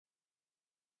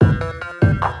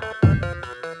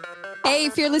Hey,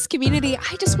 Fearless community,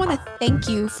 I just want to thank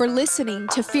you for listening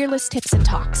to Fearless Tips and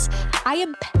Talks. I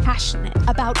am passionate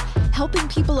about helping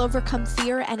people overcome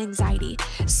fear and anxiety,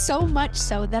 so much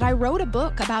so that I wrote a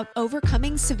book about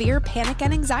overcoming severe panic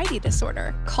and anxiety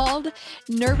disorder called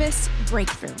Nervous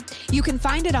Breakthrough. You can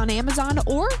find it on Amazon,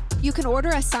 or you can order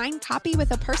a signed copy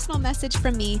with a personal message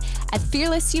from me at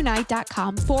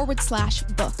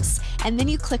fearlessunite.com/books. And then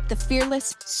you click the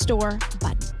Fearless Store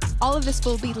button. All of this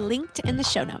will be linked in the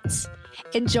show notes.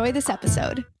 Enjoy this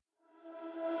episode.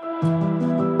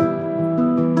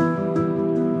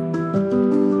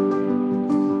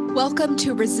 Welcome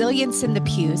to Resilience in the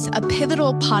Pews, a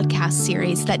pivotal podcast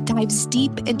series that dives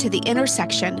deep into the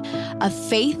intersection of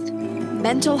faith,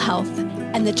 mental health,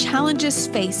 and the challenges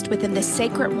faced within the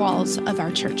sacred walls of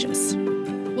our churches.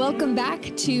 Welcome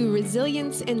back to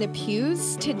Resilience in the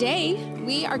Pews. Today,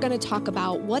 we are going to talk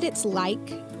about what it's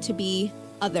like to be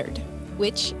othered,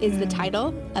 which is the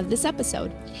title of this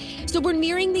episode. So we're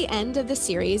nearing the end of the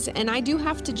series, and I do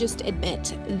have to just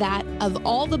admit that of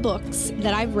all the books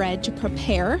that I've read to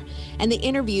prepare and the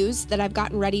interviews that I've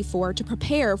gotten ready for to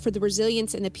prepare for the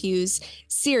Resilience in the Pews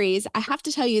series, I have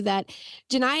to tell you that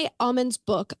Jenai Auman's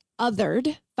book,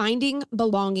 Othered, Finding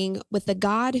Belonging with the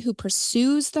God Who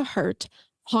Pursues the Hurt,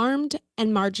 Harmed,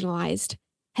 and Marginalized,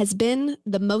 has been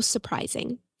the most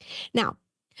surprising. Now,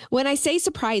 when I say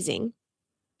surprising,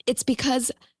 it's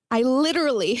because I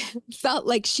literally felt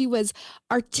like she was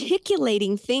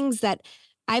articulating things that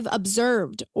I've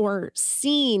observed or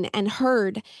seen and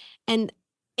heard and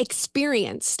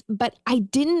experienced, but I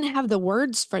didn't have the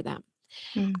words for them.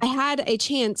 I had a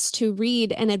chance to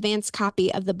read an advanced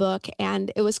copy of the book, and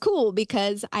it was cool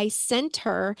because I sent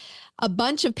her a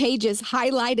bunch of pages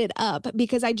highlighted up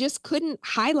because I just couldn't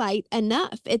highlight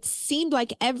enough. It seemed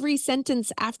like every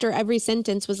sentence after every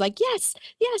sentence was like, yes,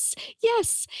 yes,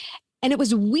 yes. And it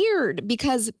was weird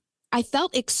because I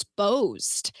felt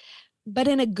exposed, but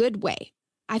in a good way.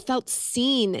 I felt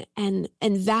seen and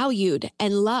valued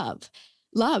and loved.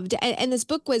 And this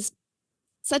book was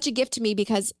such a gift to me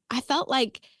because I felt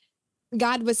like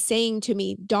God was saying to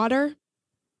me, daughter,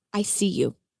 I see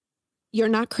you. You're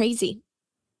not crazy.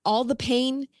 All the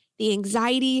pain, the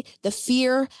anxiety, the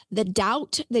fear, the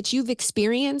doubt that you've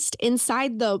experienced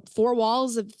inside the four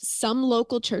walls of some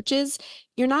local churches,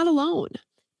 you're not alone.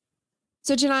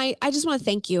 So Jenai, I just want to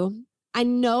thank you. I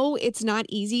know it's not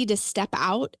easy to step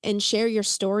out and share your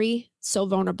story so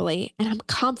vulnerably. And I'm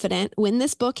confident when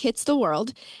this book hits the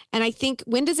world, and I think,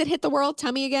 when does it hit the world?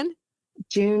 Tell me again.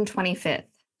 June 25th.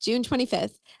 June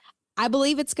 25th. I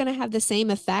believe it's going to have the same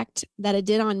effect that it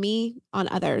did on me, on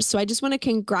others. So I just want to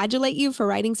congratulate you for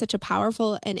writing such a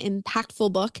powerful and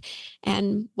impactful book,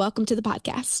 and welcome to the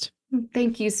podcast.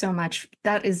 Thank you so much.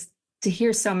 That is, to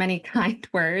hear so many kind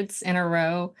words in a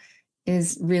row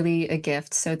is really a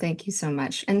gift. So thank you so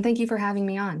much. And thank you for having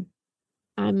me on.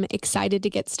 I'm excited to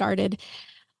get started.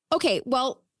 Okay,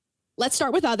 well, let's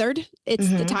start with Othered. It's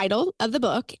the title of the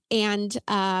book, and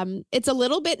it's a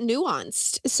little bit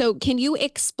nuanced. So can you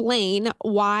explain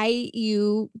why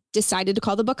you decided to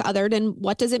call the book Othered, and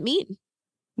what does it mean?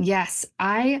 Yes,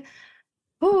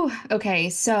 okay.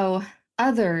 So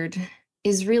othered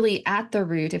is really at the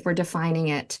root, if we're defining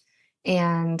it.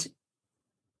 And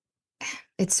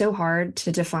it's so hard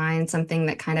to define something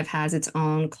that kind of has its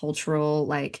own cultural,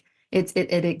 like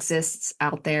it exists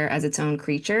out there as its own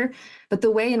creature. But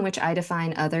the way in which I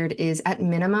define othered is, at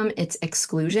minimum, it's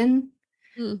exclusion.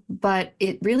 But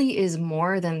it really is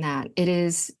more than that. It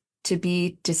is to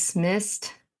be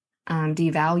dismissed,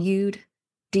 devalued,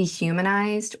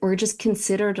 dehumanized, or just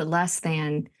considered less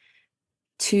than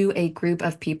to a group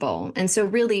of people. And so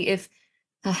really, if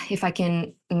I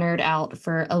can nerd out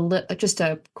for just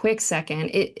a quick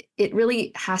second, it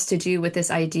really has to do with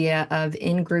this idea of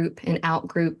in-group and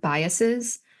out-group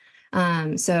biases.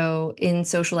 So in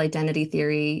social identity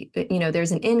theory,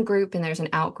 there's an in-group and there's an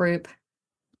out-group,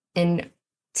 and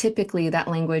typically that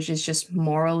language is just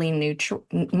morally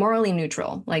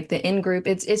neutral. Like the in-group,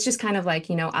 it's just kind of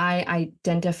like, I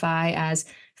identify as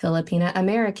Filipina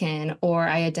American, or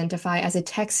I identify as a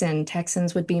Texan.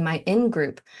 Texans would be my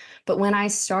in-group. But when I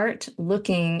start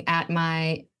looking at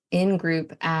my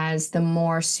in-group as the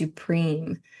more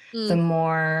supreme, the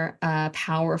more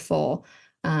powerful,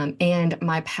 and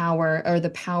my power, or the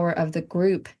power of the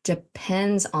group,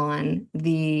 depends on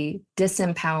the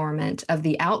disempowerment of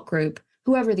the out-group,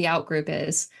 whoever the out-group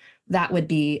is, that would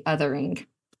be othering.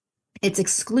 It's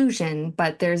exclusion,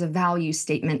 but there's a value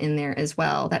statement in there as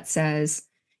well that says,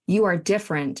 you are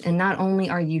different, and not only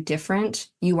are you different,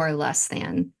 you are less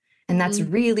than. And that's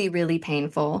really, really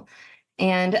painful.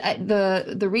 And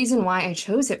the reason why I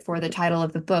chose it for the title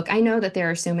of the book, I know that there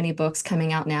are so many books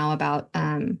coming out now about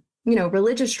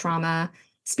religious trauma,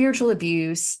 spiritual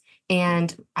abuse,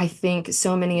 and I think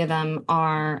so many of them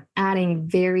are adding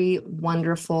very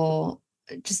wonderful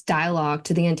just dialogue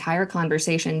to the entire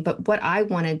conversation. But what I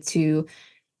wanted to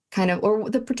or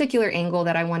the particular angle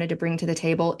that I wanted to bring to the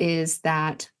table is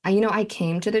that I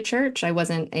came to the church. I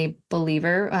wasn't a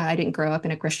believer. I didn't grow up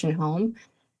in a Christian home.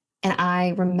 And I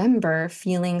remember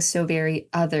feeling so very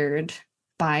othered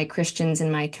by Christians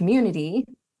in my community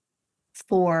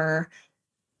for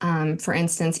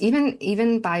instance,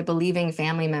 even by believing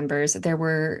family members, there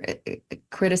were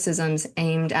criticisms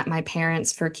aimed at my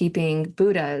parents for keeping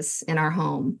Buddhas in our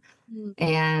home. Mm.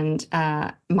 And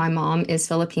my mom is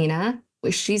Filipina.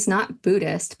 She's not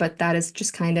Buddhist, but that is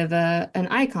just kind of an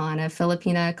icon of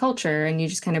Filipina culture, and you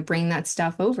just kind of bring that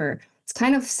stuff over. It's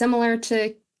kind of similar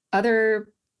to other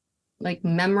like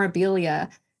memorabilia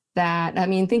that, I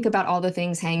mean, think about all the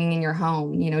things hanging in your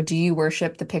home. Do you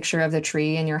worship the picture of the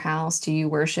tree in your house? Do you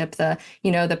worship the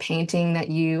painting that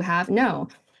you have? No.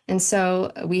 And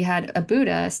so we had a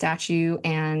Buddha statue,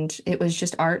 and it was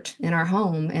just art in our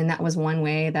home. And that was one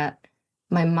way that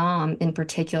my mom in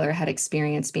particular had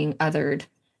experienced being othered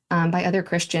by other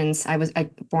Christians. I was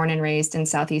born and raised in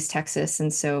Southeast Texas,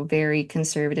 and so very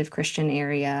conservative Christian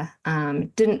area.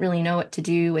 Didn't really know what to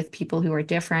do with people who are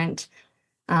different.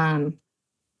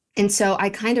 And so I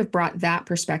kind of brought that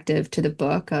perspective to the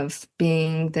book of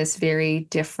being this very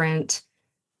different,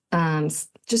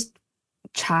 just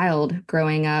child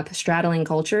growing up, straddling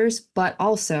cultures, but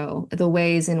also the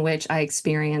ways in which I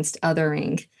experienced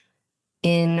othering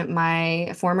in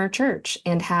my former church,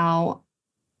 and how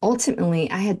ultimately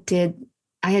I had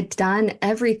done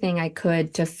everything I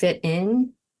could to fit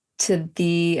in to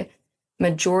the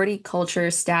majority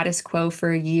culture status quo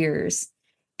for years.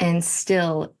 And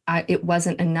still, it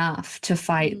wasn't enough to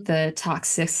fight the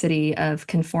toxicity of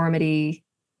conformity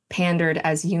pandered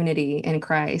as unity in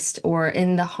Christ, or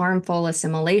in the harmful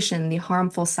assimilation, the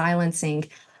harmful silencing.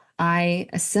 I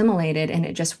assimilated, and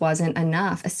it just wasn't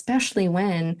enough, especially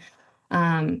when,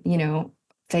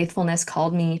 faithfulness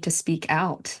called me to speak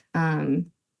out.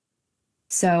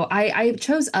 So I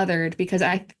chose othered because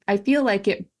I feel like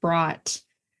it brought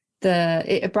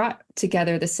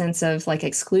together the sense of like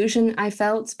exclusion I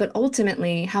felt, but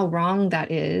ultimately how wrong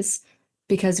that is,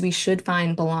 because we should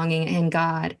find belonging in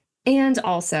God. And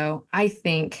also, I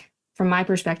think from my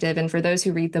perspective, and for those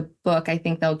who read the book, I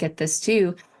think they'll get this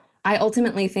too. I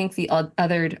ultimately think the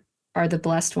othered are the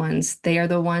blessed ones. They are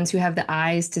the ones who have the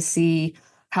eyes to see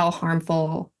how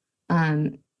harmful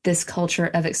this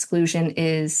culture of exclusion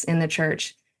is in the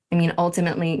church. I mean,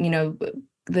 ultimately,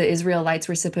 the Israelites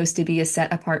were supposed to be a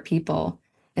set apart people,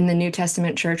 and the New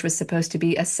Testament church was supposed to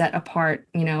be a set apart,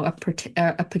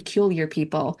 a peculiar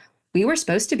people. We were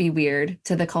supposed to be weird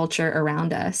to the culture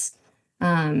around us.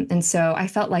 And so I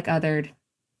felt like othered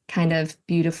kind of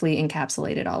beautifully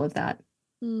encapsulated all of that.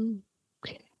 Mm.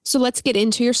 So let's get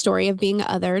into your story of being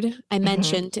othered. I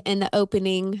mentioned in the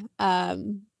opening, I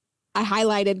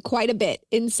highlighted quite a bit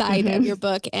inside of your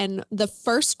book. And the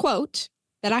first quote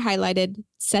that I highlighted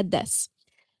said this: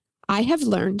 I have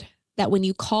learned that when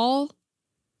you call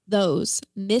those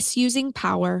misusing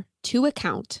power to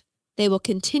account, they will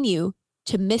continue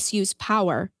to misuse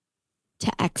power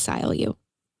to exile you.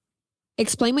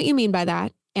 Explain what you mean by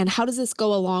that, and how does this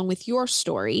go along with your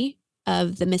story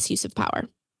of the misuse of power?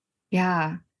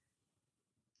 Yeah.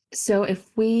 So if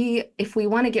we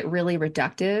want to get really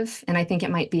reductive, and I think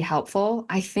it might be helpful,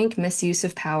 I think misuse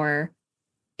of power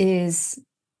is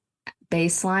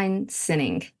baseline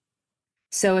sinning.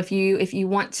 So if you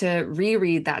want to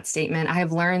reread that statement, I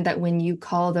have learned that when you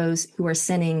call those who are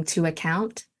sinning to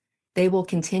account, they will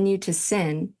continue to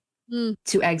sin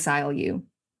to exile you.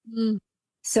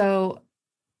 So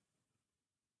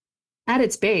at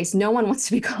its base, no one wants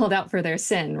to be called out for their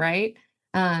sin, right?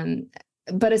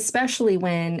 But especially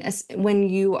when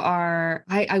you are,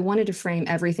 I wanted to frame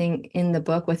everything in the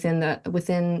book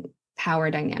within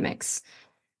power dynamics.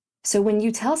 So when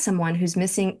you tell someone who's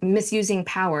misusing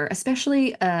power,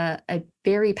 especially a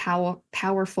very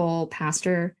powerful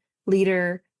pastor,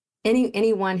 leader,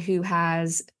 anyone who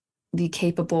has the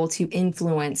capable to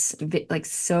influence like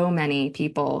so many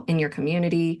people in your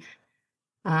community,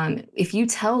 if you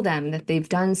tell them that they've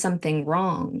done something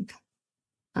wrong,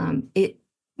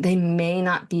 they may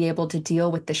not be able to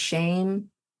deal with the shame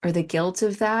or the guilt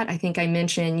of that. I think I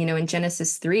mentioned, in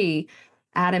Genesis 3,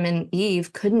 Adam and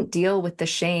Eve couldn't deal with the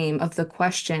shame of the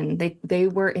question. They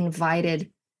were invited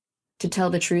to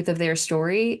tell the truth of their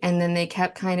story, and then they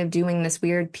kept kind of doing this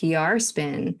weird PR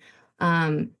spin.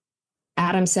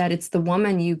 Adam said, "It's the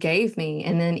woman you gave me."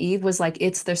 And then Eve was like,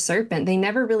 "It's the serpent." They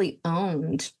never really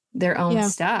owned their own Yeah.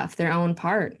 stuff, their own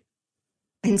part.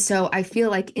 And so I feel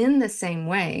like in the same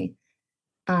way,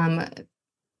 um,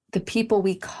 the people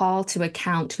we call to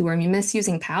account who are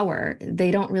misusing power,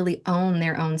 they don't really own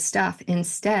their own stuff.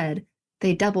 Instead,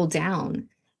 they double down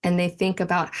and they think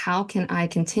about, how can I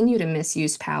continue to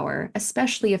misuse power,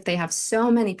 especially if they have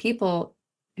so many people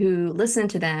who listen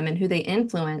to them and who they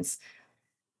influence,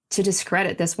 to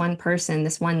discredit this one person,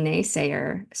 this one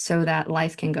naysayer, so that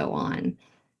life can go on.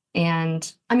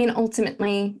 And I mean,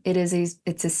 ultimately,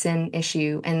 it's a sin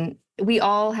issue, and we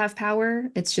all have power.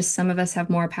 It's just some of us have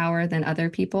more power than other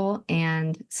people,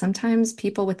 and sometimes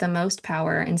people with the most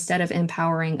power, instead of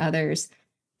empowering others,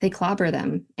 they clobber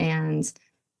them. And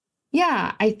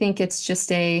yeah, I think it's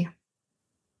just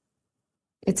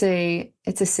it's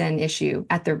a sin issue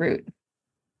at the root.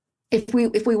 If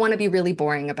we want to be really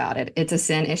boring about it, it's a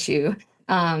sin issue.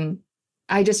 Um,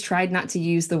 I just tried not to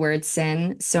use the word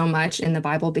sin so much in the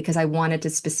Bible because I wanted to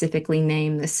specifically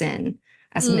name the sin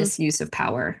as Mm, misuse of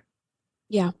power.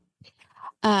 yeah.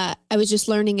 I was just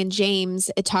learning in James,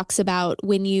 it talks about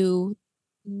when you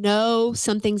know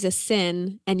something's a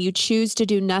sin and you choose to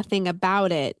do nothing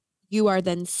about it, you are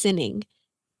then sinning.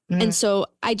 And Mm, so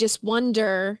I just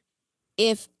wonder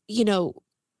if,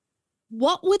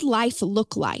 what would life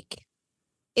look like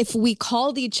if we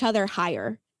called each other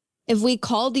higher? If we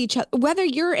called each other, whether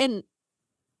you're in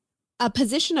a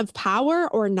position of power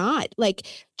or not, like,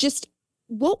 just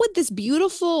what would this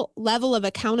beautiful level of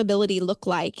accountability look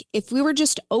like if we were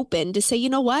just open to say, you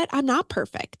know what, I'm not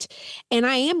perfect and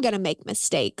I am going to make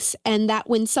mistakes. And that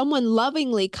when someone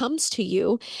lovingly comes to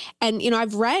you, and,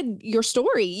 I've read your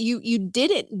story, you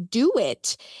didn't do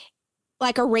it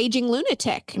like a raging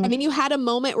lunatic. I mean, you mhm. had a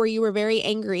moment where you were very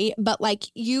angry, but like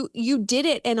you did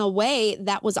it in a way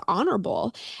that was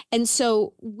honorable. And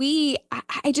so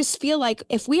I just feel like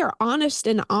if we are honest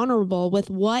and honorable with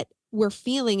what we're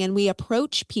feeling, and we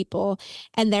approach people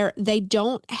and they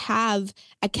don't have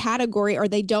a category, or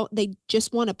they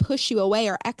just want to push you away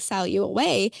or exile you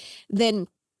away, then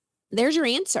there's your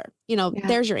answer. Yeah.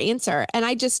 There's your answer. And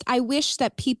I wish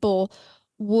that people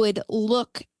would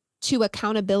look to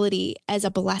accountability as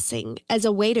a blessing, as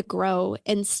a way to grow,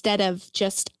 instead of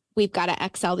just, we've got to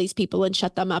exile these people and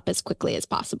shut them up as quickly as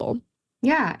possible.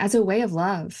 Yeah, as a way of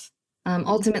love. Mm,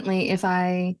 Ultimately, if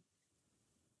I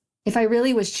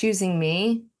really was choosing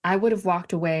me, I would have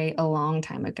walked away a long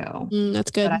time ago.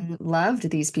 that's But good. I loved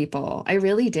these people. I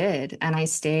really did. And I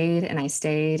stayed and I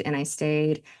stayed and I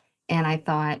stayed. And I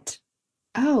thought,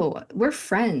 oh, we're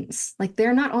friends. Like,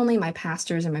 they're not only my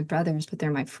pastors and my brothers, but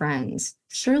they're my friends.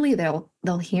 Surely they'll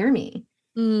hear me.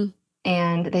 Mm,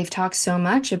 And they've talked so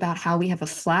much about how we have a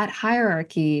flat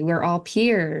hierarchy. We're all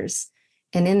peers.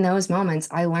 And in those moments,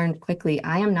 I learned quickly,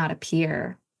 I am not a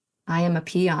peer. I am a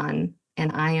peon,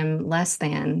 and I am less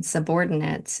than,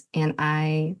 subordinate. And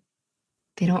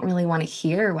they don't really want to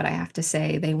hear what I have to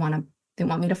say. They want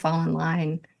me to fall in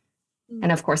line. mm.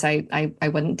 And of course, I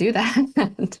wouldn't do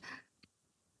that.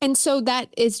 And so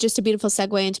that is just a beautiful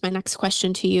segue into my next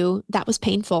question to you. That was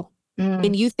painful.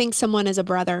 When Mm, you think someone is a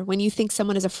brother, when you think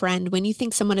someone is a friend, when you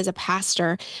think someone is a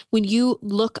pastor, when you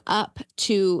look up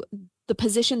to the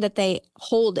position that they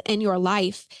hold in your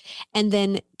life, and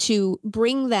then to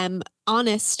bring them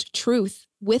honest truth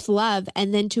with love,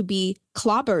 and then to be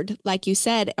clobbered, like you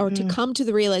said, or to mm, come to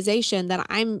the realization that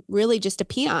I'm really just a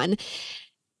peon.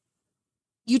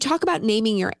 You talk about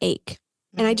naming your ache.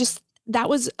 And mhm, that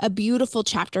was a beautiful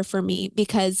chapter for me,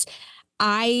 because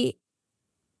I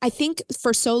I think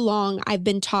for so long I've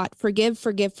been taught forgive,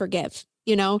 forgive, forgive.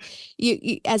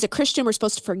 As a Christian, we're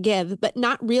supposed to forgive, but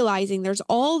not realizing there's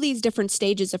all these different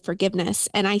stages of forgiveness.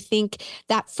 And I think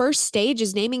that first stage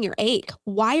is naming your ache.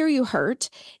 Why are you hurt?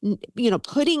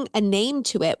 Putting a name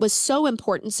to it was so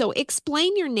important. So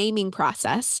explain your naming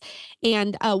process,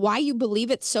 and why you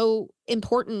believe it's so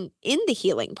important in the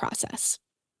healing process.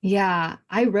 yeah,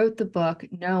 I wrote the book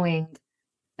knowing,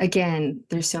 again,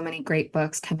 there's so many great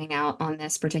books coming out on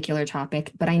this particular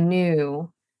topic, but I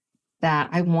knew that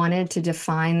I wanted to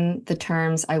define the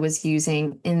terms I was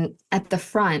using in at the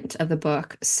front of the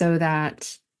book so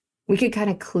that we could kind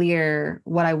of clear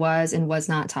what I was and was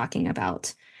not talking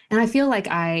about. And I feel like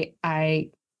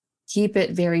I keep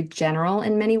it very general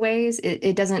in many ways.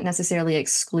 It doesn't necessarily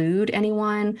exclude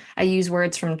anyone. I use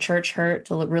words from church hurt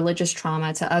to religious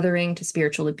trauma to othering to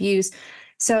spiritual abuse.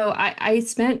 So I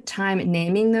spent time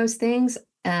naming those things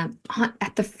at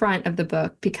the front of the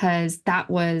book because that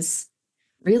was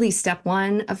really step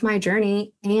one of my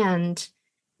journey. And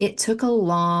it took a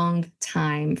long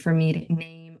time for me to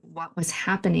name what was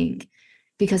happening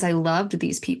because I loved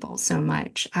these people so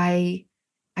much. I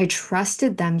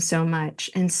trusted them so much.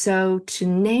 And so to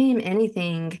name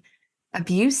anything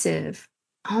abusive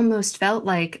almost felt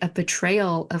like a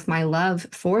betrayal of my love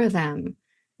for them.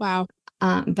 Wow.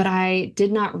 But I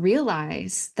did not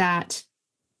realize that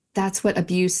that's what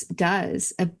abuse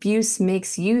does. Abuse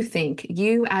makes you think,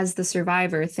 you as the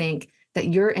survivor think that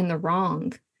you're in the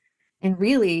wrong. And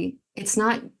really, it's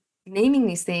not naming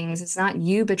these things, it's not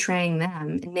you betraying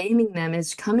them. Naming them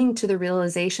is coming to the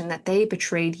realization that they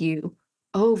betrayed you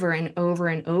over and over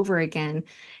and over again.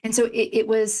 And so it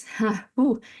was,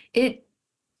 it,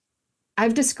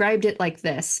 I've described it like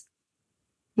this.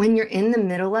 When you're in the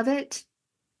middle of it,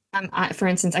 for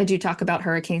instance, I do talk about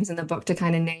hurricanes in the book to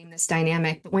kind of name this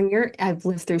dynamic. But I've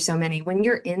lived through so many. When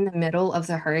you're in the middle of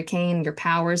the hurricane, your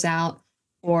power's out,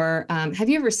 or have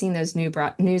you ever seen those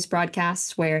news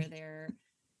broadcasts where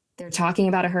they're talking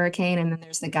about a hurricane and then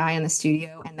there's the guy in the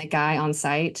studio and the guy on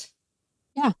site?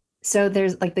 Yeah. So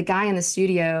there's like the guy in the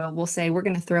studio will say, we're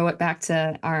going to throw it back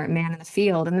to our man in the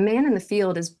field. And the man in the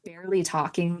field is barely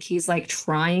talking. He's like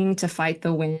trying to fight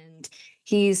the wind.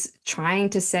 He's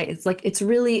trying to say, it's like, it's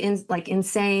really like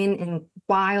insane and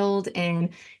wild and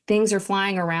things are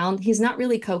flying around. He's not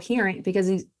really coherent because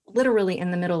he's literally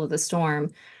in the middle of the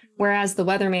storm. Whereas the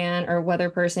weatherman or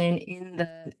weather person in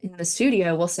the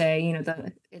studio will say,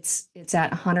 it's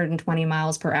at 120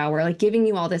 miles per hour, like giving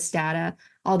you all this data,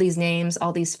 all these names,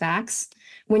 all these facts.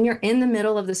 When you're in the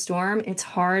middle of the storm, it's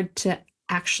hard to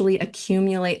actually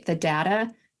accumulate the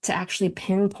data to actually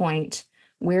pinpoint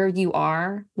where you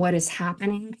are, what is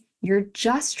happening. You're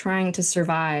just trying to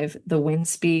survive the wind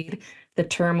speed, the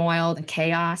turmoil, the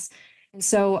chaos. And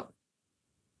so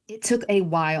it took a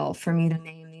while for me to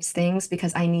name these things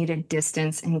because I needed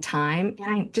distance and time,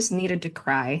 and I just needed to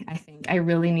cry. I think I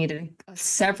really needed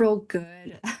several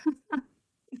good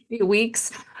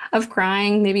weeks of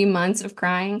crying, maybe months of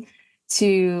crying.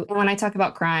 And when I talk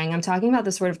about crying, I'm talking about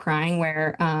the sort of crying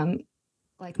where,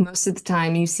 like most of the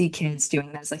time, you see kids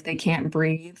doing this, like they can't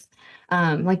breathe,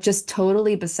 like just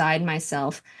totally beside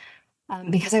myself,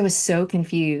 because I was so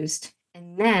confused.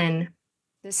 And then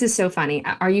this is so funny.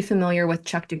 Are you familiar with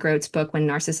Chuck DeGroat's book, When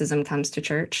Narcissism Comes to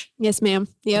Church? Yes, ma'am.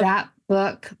 Yep. That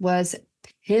book was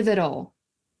pivotal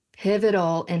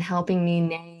in helping me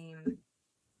name,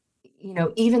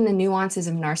 even the nuances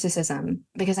of narcissism,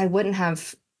 because I wouldn't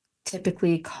have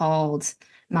typically called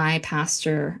my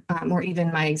pastor, or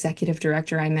even my executive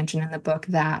director I mentioned in the book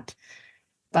that.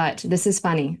 But this is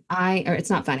funny. Or it's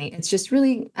not funny. It's just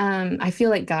really, I feel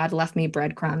like God left me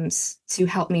breadcrumbs to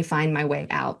help me find my way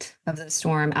out of the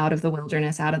storm, out of the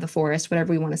wilderness, out of the forest,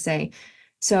 whatever we want to say.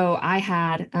 So I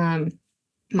had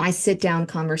my sit down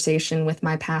conversation with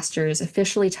my pastors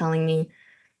officially telling me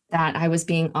that I was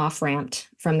being off-ramped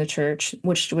from the church,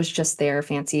 which was just their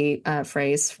fancy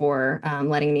phrase for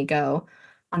letting me go,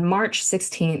 on March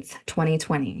 16th,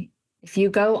 2020. If you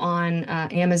go on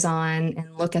Amazon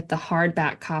and look at the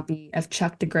hardback copy of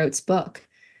Chuck DeGroat's book,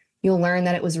 you'll learn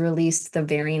that it was released the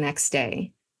very next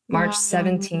day, March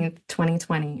 17th,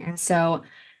 2020. And so,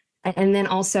 and then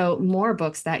also more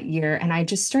books that year. And I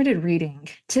just started reading.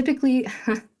 Typically,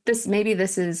 this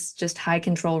is just high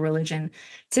control religion.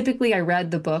 Typically, I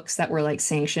read the books that were like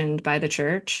sanctioned by the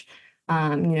church.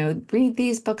 Read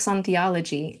these books on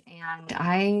theology. And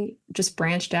I just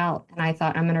branched out and I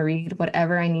thought, I'm going to read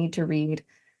whatever I need to read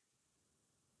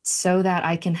so that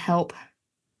I can help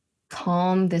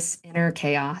calm this inner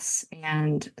chaos.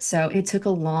 And so it took a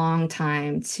long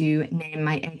time to name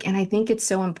my ache. And I think it's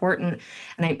so important.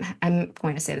 And I'm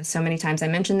going to say this so many times. I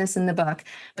mentioned this in the book,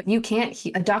 but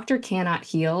a doctor cannot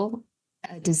heal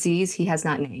a disease he has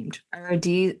not named, or a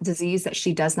disease that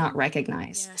she does not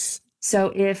recognize. Yes.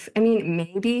 So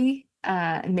maybe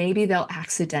they'll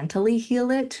accidentally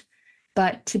heal it,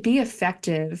 but to be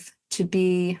effective, to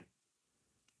be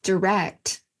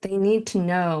direct, they need to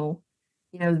know,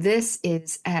 this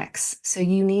is X, so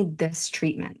you need this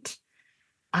treatment.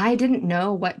 I didn't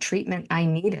know what treatment I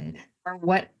needed or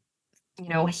what,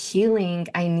 healing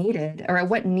I needed or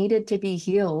what needed to be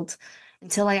healed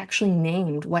until I actually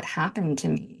named what happened to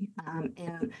me.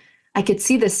 And I could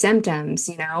see the symptoms,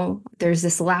 there's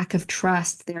this lack of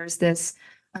trust. There's this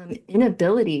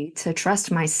inability to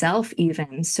trust myself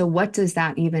even. So what does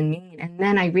that even mean? And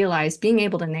then I realized, being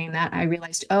able to name that, I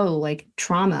realized, like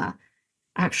trauma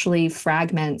actually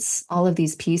fragments all of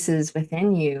these pieces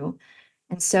within you.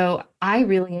 And so I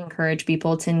really encourage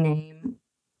people to name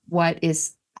what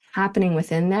is happening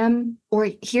within them. Or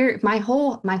here, my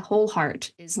whole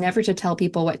heart is never to tell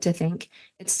people what to think.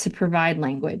 It's to provide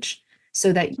language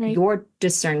so that your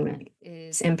discernment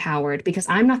is empowered, because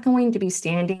I'm not going to be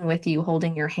standing with you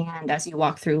holding your hand as you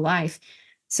walk through life.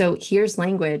 So here's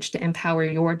language to empower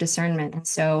your discernment. And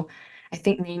so I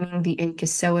think naming the ache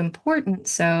is so important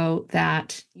so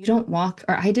that you don't walk,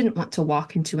 or I didn't want to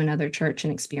walk into another church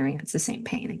and experience the same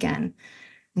pain again.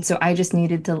 And so I just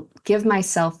needed to give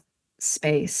myself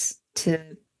space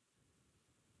to,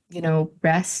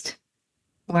 rest,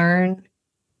 learn,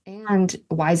 and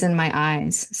wisen my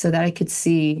eyes so that I could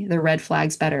see the red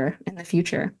flags better in the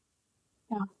future.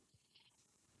 Yeah.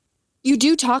 You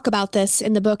do talk about this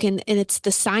in the book, and it's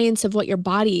the science of what your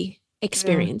body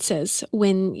experiences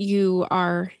when you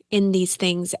are in these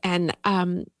things. And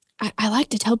I like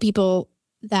to tell people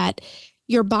that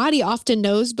your body often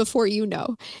knows before you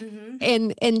know.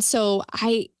 Mm-hmm. And so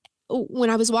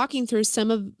when I was walking through some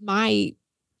of my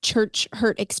church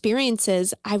hurt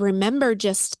experiences, I remember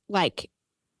just like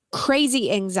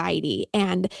crazy anxiety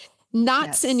and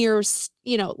knots in Yes.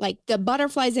 your, like the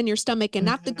butterflies in your stomach, and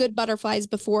not the Mm-hmm. good butterflies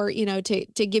before, to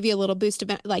give you a little boost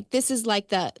of like, this is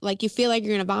like like you feel like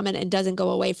you're going to vomit and doesn't go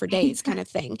away for days kind of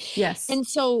thing. Yes. And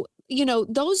so,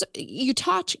 those you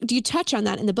touch on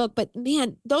that in the book, but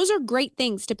man, those are great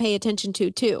things to pay attention to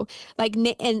too. Like,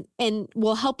 and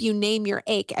will help you name your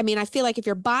ache. I mean, I feel like if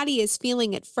your body is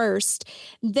feeling it first,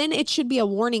 then it should be a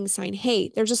warning sign.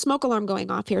 Hey, there's a smoke alarm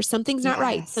going off here. Something's not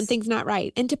right. Yes. Something's not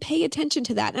right. And to pay attention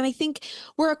to that. And I think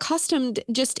we're accustomed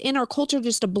just in our culture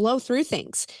just to blow through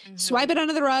things, Mm-hmm. swipe it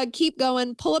under the rug, keep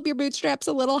going, pull up your bootstraps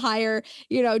a little higher,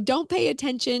 don't pay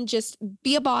attention, just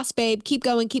be a boss babe, keep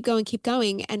going, keep going, keep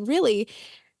going. And really,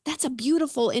 that's a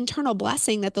beautiful internal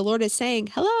blessing that the Lord is saying,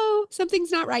 hello,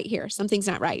 something's not right here. Something's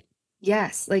not right.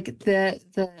 Yes, like the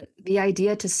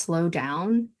idea to slow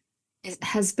down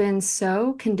has been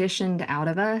so conditioned out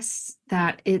of us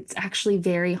that it's actually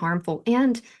very harmful.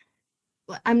 And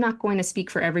I'm not going to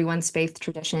speak for everyone's faith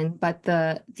tradition, but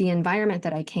the environment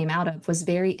that I came out of was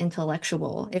very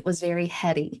intellectual. It was very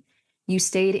heady. You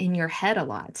stayed in your head a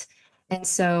lot. And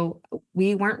so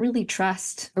we weren't really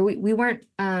we weren't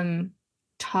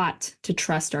taught to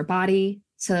trust our body,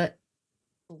 to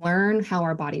learn how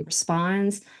our body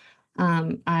responds.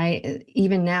 I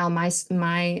even now my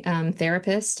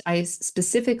therapist, I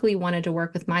specifically wanted to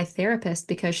work with my therapist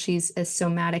because she's a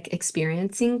somatic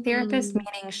experiencing therapist, Mm.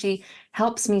 meaning she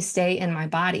helps me stay in my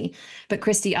body. But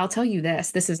Christy, I'll tell you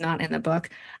this is not in the book.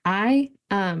 I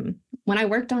when I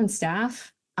worked on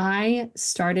staff, I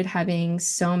started having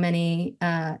so many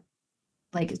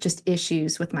like just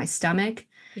issues with my stomach.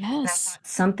 And I Yes. thought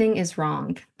something is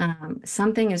wrong.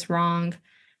 Something is wrong.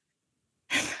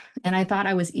 And I thought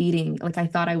I was eating, like I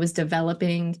thought I was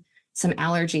developing some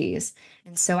allergies.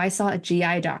 And so I saw a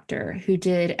GI doctor who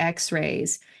did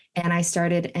x-rays, and I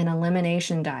started an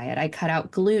elimination diet. I cut out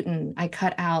gluten, I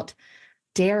cut out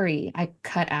dairy, I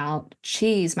cut out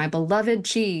cheese, my beloved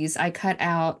cheese. I cut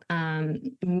out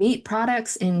meat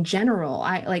products in general.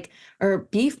 Or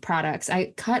beef products.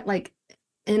 I cut like,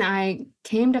 and I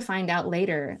came to find out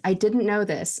later, I didn't know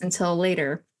this until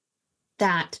later,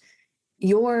 that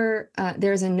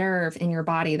there's a nerve in your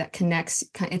body that connects,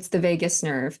 it's the vagus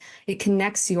nerve. It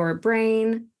connects your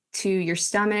brain to your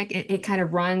stomach. It kind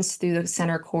of runs through the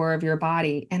center core of your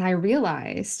body. And I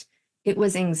realized it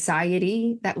was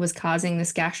anxiety that was causing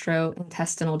this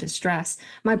gastrointestinal distress.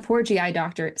 My poor GI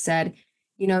doctor said,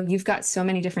 you've got so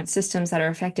many different systems that are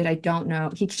affected. I don't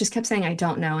know. He just kept saying, I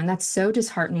don't know. And that's so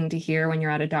disheartening to hear when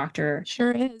you're at a doctor.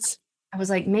 Sure is. I was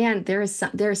like, man, there's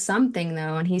something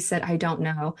though. And he said, I don't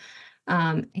know.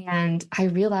 And I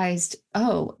realized,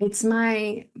 oh, it's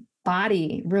my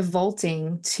body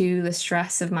revolting to the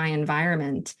stress of my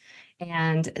environment.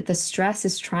 And the stress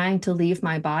is trying to leave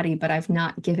my body, but I've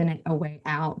not given it a way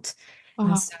out. And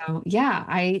Wow. so, yeah,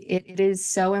 it is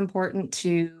so important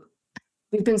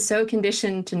we've been so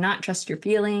conditioned to not trust your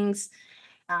feelings.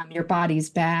 Your body's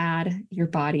bad, your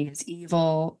body is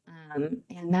evil.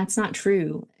 And that's not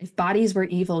true. If bodies were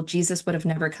evil, Jesus would have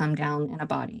never come down in a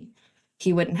body.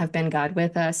 He wouldn't have been God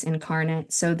with us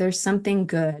incarnate. So there's something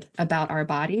good about our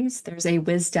bodies. There's a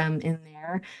wisdom in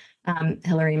there.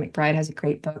 Hillary McBride has a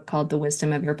great book called The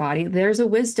Wisdom of Your Body. There's a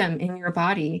wisdom in your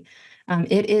body.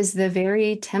 It is the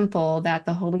very temple that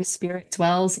the Holy Spirit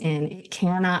dwells in. It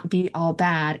cannot be all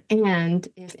bad. And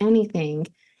if anything,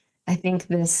 I think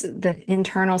the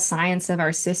internal science of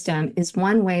our system is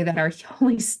one way that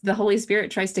the Holy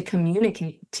Spirit tries to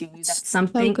communicate to you that So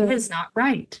something good. is not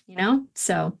right.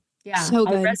 So yeah, So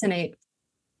I good. resonate.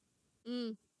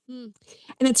 Mm, mm.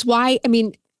 And it's why, I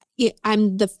mean,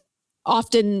 I'm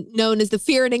often known as the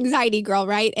fear and anxiety girl,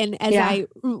 right? And as Yeah. I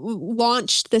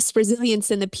launched this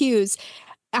resilience in the pews,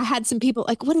 I had some people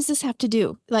like, what does this have to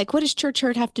do? Like, what does church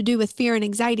hurt have to do with fear and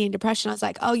anxiety and depression? I was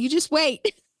like, oh, you just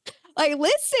wait. Like,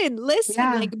 listen,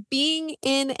 Yeah. like being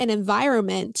in an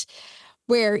environment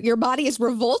where your body is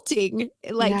revolting,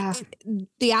 like Yeah.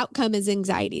 the outcome is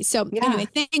anxiety. So Yeah. anyway,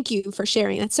 thank you for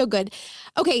sharing. That's so good.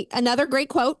 Okay. Another great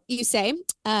quote. You say,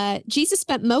 Jesus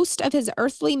spent most of his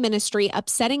earthly ministry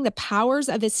upsetting the powers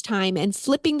of his time and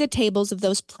flipping the tables of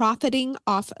those profiting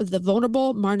off of the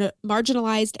vulnerable,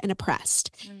 marginalized, and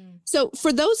oppressed. So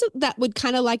for those that would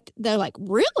kind of like, they're like,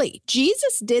 really?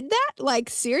 Jesus did that? Like,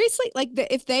 seriously? Like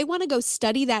if they want to go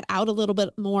study that out a little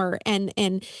bit more and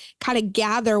kind of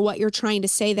gather what you're trying to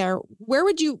say there, where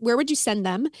would you send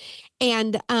them?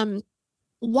 And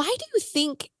why do you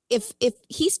think if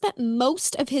he spent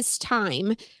most of his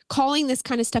time calling this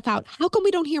kind of stuff out, how come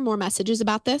we don't hear more messages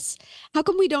about this? How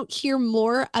come we don't hear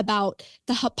more about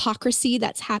the hypocrisy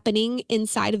that's happening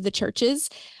inside of the churches?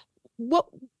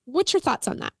 What's your thoughts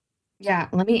on that? Yeah,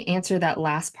 let me answer that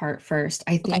last part first.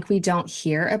 I Okay. think we don't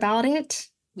hear about it.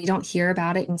 We don't hear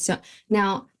about it. And so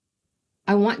now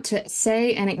I want to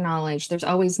say and acknowledge there's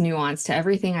always nuance to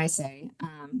everything I say.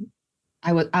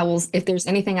 I will, if there's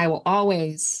anything, I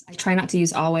try not to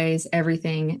use always,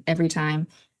 everything, every time,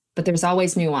 but there's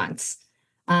always nuance.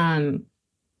 So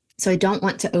I don't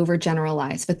want to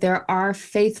overgeneralize, but there are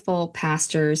faithful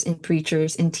pastors and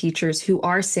preachers and teachers who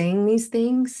are saying these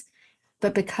things,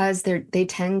 but because they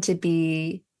tend to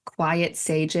be quiet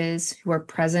sages who are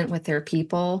present with their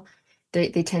people, they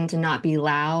tend to not be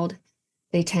loud.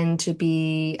 They tend to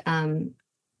be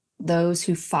those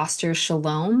who foster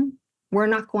shalom. We're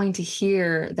not going to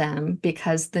hear them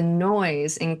because the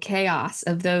noise and chaos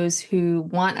of those who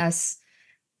want us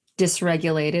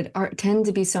dysregulated tend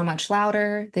to be so much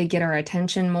louder. They get our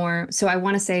attention more. So I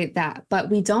want to say that, but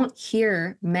we don't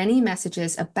hear many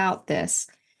messages about this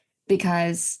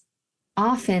because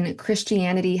often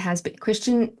Christianity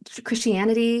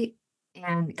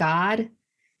and God,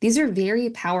 these are very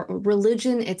powerful.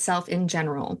 Religion itself in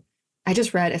general. I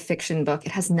just read a fiction book.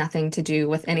 It has nothing to do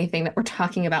with anything that we're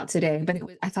talking about today, but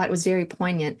I thought it was very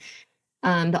poignant.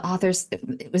 The authors,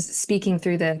 it was speaking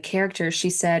through the characters. She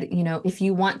said, if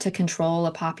you want to control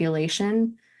a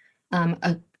population, um,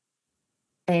 a,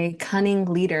 a cunning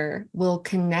leader will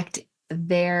connect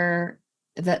the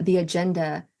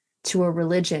agenda to a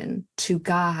religion, to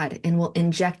God, and will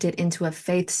inject it into a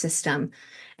faith system.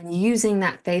 And using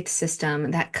that faith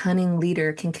system, that cunning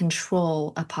leader can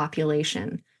control a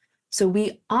population. So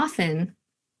we often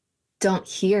don't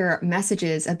hear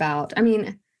messages about, I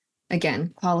mean,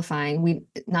 again, qualifying,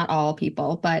 not all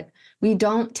people, but we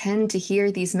don't tend to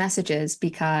hear these messages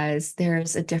because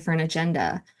there's a different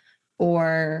agenda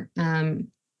or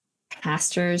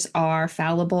pastors are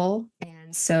fallible.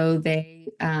 And so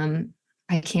I'm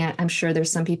sure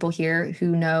there's some people here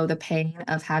who know the pain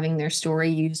of having their story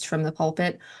used from the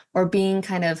pulpit or being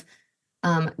kind of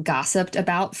gossiped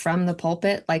about from the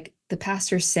pulpit. Like the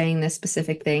pastor's saying this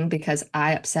specific thing because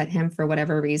I upset him for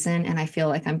whatever reason. And I feel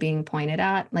like I'm being pointed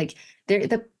at. Like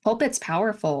the pulpit's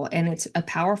powerful and it's a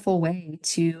powerful way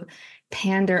to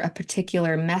pander a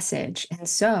particular message. And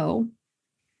so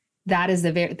that is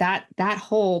that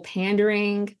whole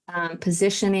pandering,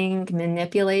 positioning,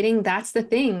 manipulating, that's the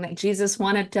thing that Jesus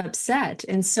wanted to upset.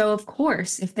 And so, of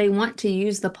course, if they want to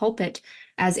use the pulpit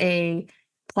as a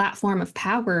platform of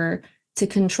power to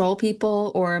control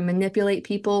people or manipulate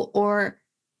people or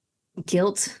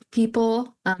guilt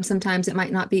people, sometimes we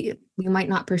might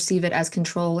not perceive it as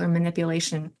control or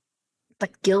manipulation,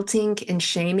 but guilting and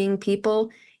shaming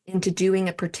people into doing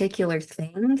a particular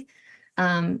thing.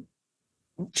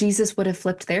 Jesus would have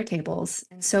flipped their tables.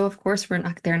 And so, of course,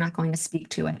 they're not going to speak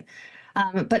to it.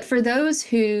 But for those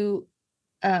who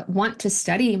want to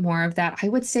study more of that, I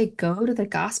would say go to the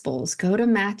Gospels, go to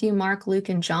Matthew, Mark, Luke,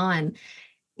 and John,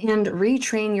 and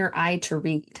retrain your eye to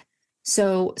read.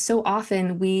 So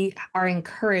often we are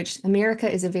encouraged.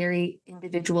 America is a very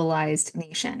individualized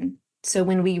nation. So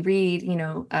when we read,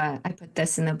 I put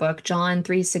this in the book, John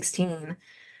 3:16,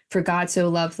 for God so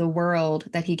loved the world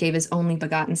that he gave his only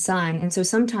begotten son. And so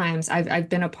sometimes I've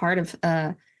been a part of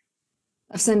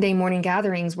Sunday morning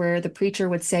gatherings where the preacher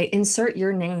would say, insert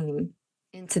your name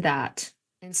into that.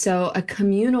 And so a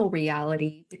communal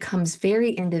reality becomes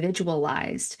very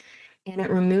individualized and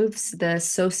it removes the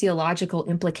sociological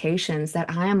implications that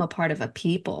I am a part of a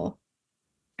people.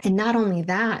 And not only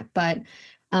that, but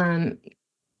I'm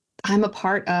a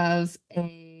part of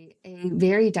a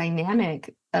very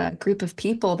dynamic group of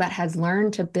people that has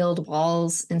learned to build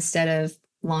walls instead of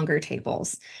longer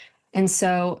tables. And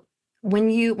so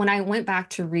when I went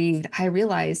back to read, I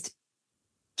realized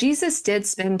Jesus did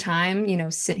spend time,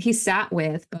 he sat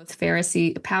with both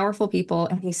powerful people,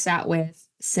 and he sat with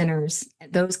sinners,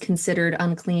 those considered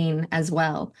unclean as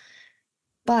well.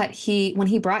 But when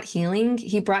he brought healing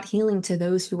to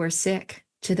those who were sick.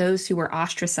 to those who were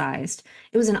ostracized.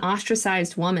 It was an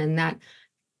ostracized woman that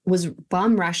was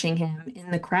bum rushing him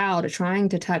in the crowd, trying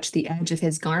to touch the edge of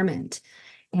his garment.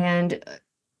 And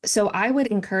so I would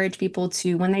encourage people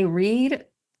to, when they read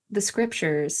the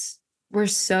scriptures, we're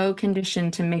so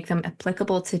conditioned to make them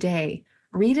applicable today.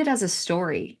 Read it as a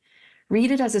story.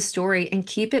 Read it as a story and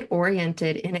keep it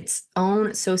oriented in its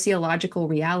own sociological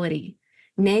reality.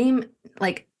 Name,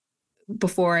 like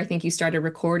before I think you started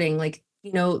recording, like,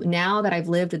 now that I've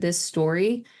lived this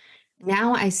story,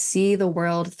 now I see the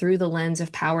world through the lens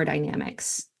of power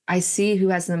dynamics. I see who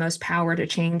has the most power to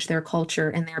change their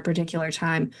culture in their particular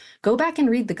time. Go back and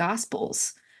read the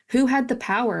Gospels. Who had the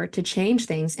power to change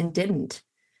things and didn't?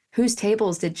 Whose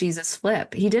tables did Jesus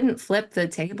flip? He didn't flip the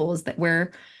tables that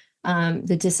where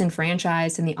the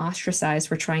disenfranchised and the ostracized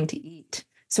were trying to eat.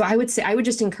 So I would say, I would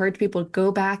just encourage people to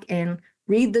go back and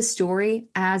read the story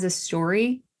as a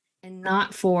story and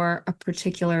not for a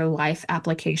particular life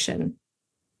application.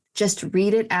 Just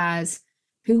read it as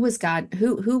who was God,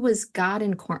 who was God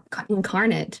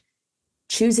incarnate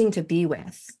choosing to be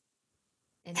with,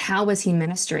 and how was he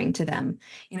ministering to them?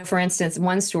 For instance,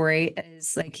 one story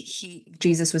is like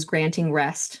Jesus was granting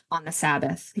rest on the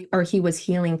Sabbath, or he was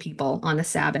healing people on the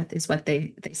Sabbath, is what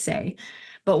they say.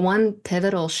 But one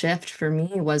pivotal shift for me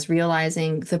was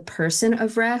realizing the person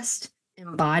of rest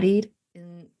embodied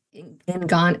in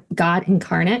God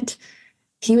incarnate.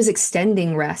 He was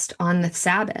extending rest on the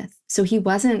Sabbath. So he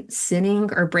wasn't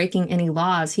sinning or breaking any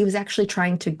laws. He was actually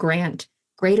trying to grant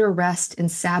greater rest and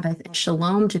Sabbath and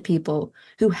shalom to people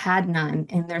who had none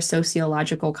in their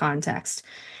sociological context.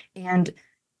 And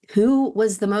who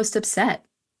was the most upset?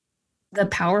 The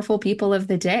powerful people of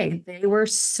the day. They were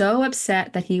so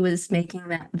upset that he was making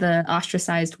the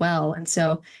ostracized well. And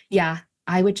so, yeah,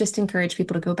 I would just encourage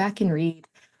people to go back and read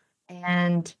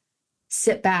and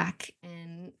sit back,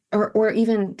 and or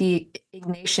even the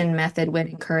Ignatian method would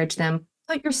encourage them,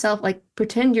 put yourself, like,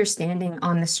 pretend you're standing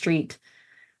on the street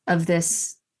of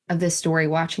this story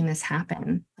watching this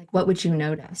happen. Like, what would you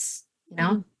notice?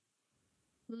 Mm.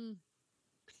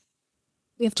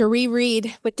 We have to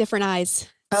reread with different eyes.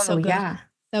 So good. Yeah.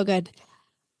 So good.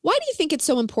 Why do you think it's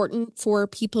so important for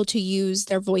people to use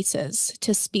their voices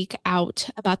to speak out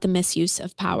about the misuse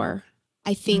of power?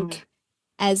 I think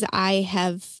as I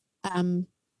have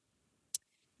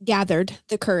gathered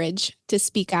the courage to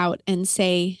speak out and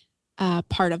say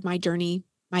part of my journey,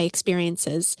 my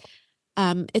experiences,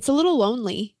 it's a little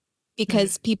lonely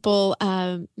because people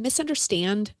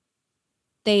misunderstand.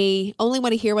 They only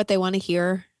want to hear what they want to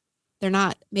hear. They're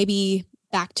not, maybe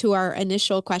back to our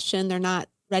initial question, they're not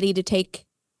ready to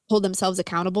hold themselves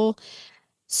accountable.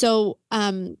 So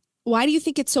why do you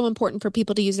think it's so important for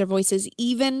people to use their voices,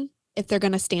 even if they're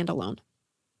going to stand alone?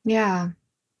 Yeah.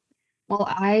 Well,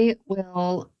 I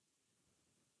will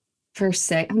first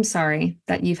say, I'm sorry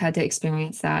that you've had to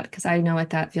experience that, because I know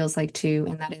what that feels like too.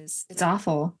 And it's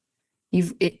awful.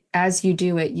 As you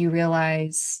do it, you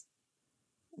realize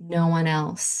no one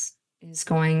else is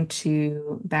going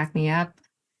to back me up,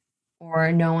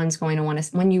 or no one's going to want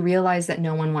to, when you realize that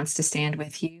no one wants to stand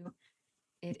with you,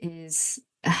 it is,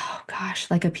 oh gosh,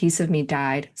 like a piece of me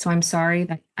died. So I'm sorry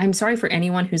for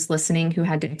anyone who's listening who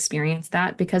had to experience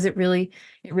that, because it really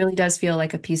does feel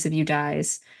like a piece of you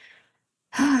dies.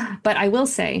 But I will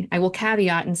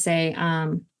caveat and say,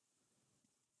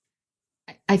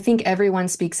 I think everyone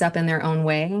speaks up in their own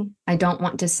way. I don't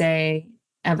want to say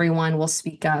everyone will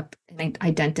speak up in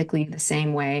identically the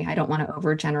same way. I don't want to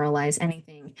overgeneralize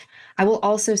anything. I will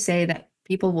also say that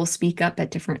people will speak up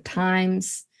at different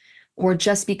times, or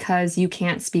just because you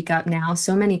can't speak up now.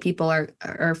 So many people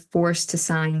are forced to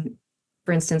sign,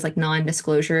 for instance, like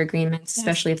non-disclosure agreements,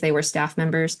 especially if they were staff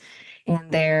members,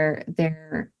 and their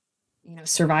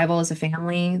survival as a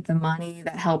family, the money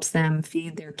that helps them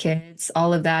feed their kids,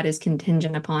 all of that is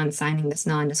contingent upon signing this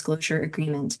non-disclosure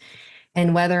agreement.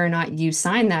 And whether or not you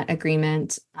sign that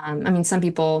agreement, some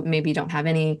people maybe don't have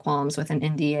any qualms with an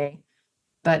NDA,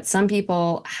 but some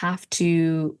people have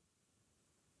to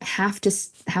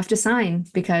sign,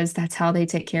 because that's how they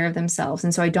take care of themselves.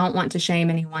 And so I don't want to shame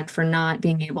anyone for not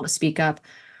being able to speak up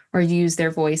or use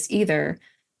their voice either,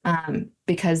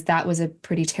 because that was a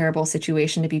pretty terrible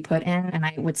situation to be put in. And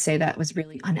I would say that was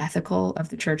really unethical of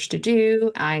the church to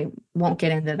do. I won't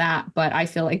get into that, but I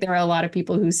feel like there are a lot of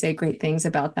people who say great things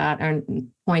about that,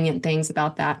 and poignant things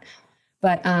about that.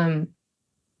 But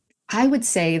I would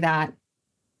say that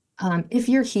if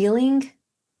you're healing,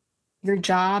 your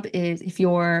job is, if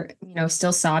you're,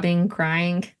 still sobbing,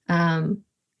 crying,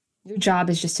 your job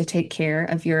is just to take care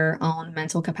of your own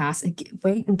mental capacity.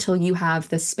 Wait until you have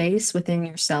the space within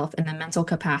yourself and the mental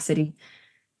capacity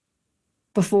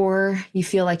before you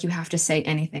feel like you have to say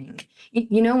anything.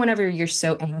 You know, whenever you're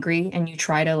so angry and you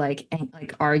try to like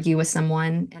argue with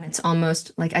someone, and it's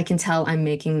almost like I can tell I'm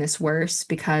making this worse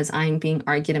because I'm being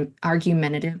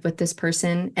argumentative with this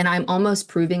person, and I'm almost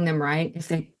proving them right if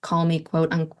they call me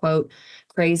quote unquote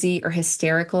crazy or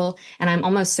hysterical, and I'm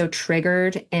almost so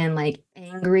triggered and like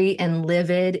angry and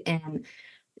livid and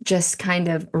just kind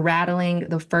of rattling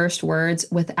the first words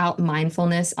without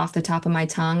mindfulness off the top of my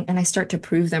tongue, and I start to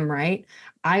prove them right.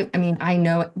 I mean, I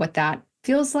know what that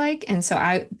feels like. And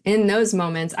so in those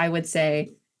moments, I would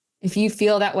say, if you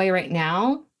feel that way right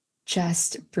now,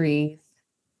 just breathe.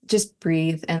 Just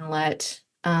breathe and let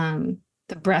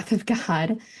the breath of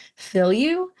God fill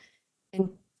you and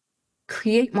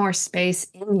create more space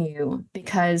in you.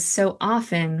 Because so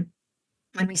often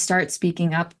when we start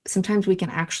speaking up, sometimes we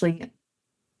can actually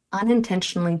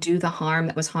unintentionally do the harm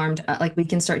that was harmed. Like we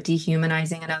can start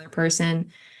dehumanizing another person,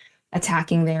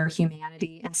 attacking their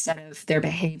humanity instead of their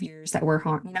behaviors that were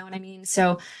harmed. You know what I mean?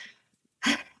 So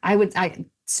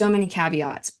so many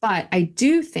caveats, but I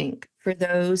do think for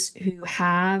those who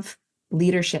have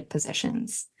leadership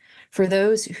positions, for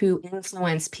those who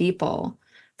influence people,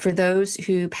 for those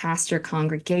who pastor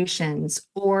congregations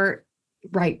or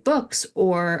write books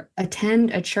or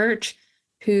attend a church,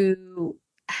 who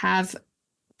have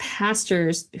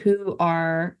pastors who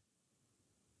are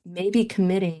maybe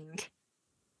committing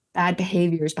bad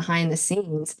behaviors behind the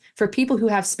scenes, for people who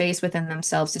have space within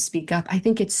themselves to speak up, I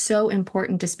think it's so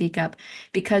important to speak up,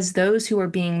 because those who are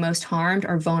being most harmed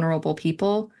are vulnerable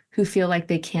people who feel like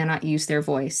they cannot use their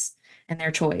voice and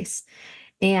their choice.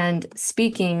 And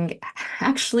speaking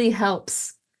actually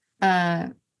helps.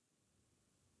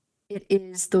 It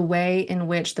is the way in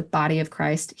which the body of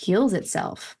Christ heals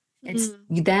itself. It's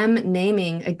them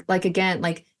naming, like again,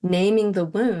 like naming the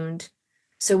wound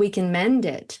so we can mend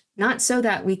it, not so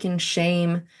that we can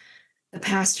shame the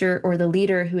pastor or the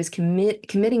leader who is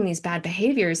committing these bad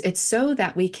behaviors. It's so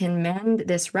that we can mend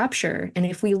this rupture. And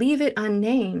if we leave it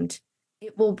unnamed,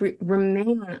 it will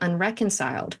remain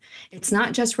unreconciled. It's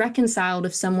not just reconciled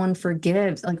if someone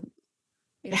forgives, like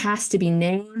it has to be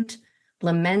named,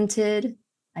 lamented,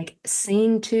 like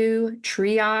seen to,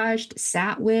 triaged,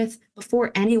 sat with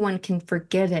before anyone can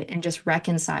forgive it and just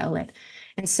reconcile it.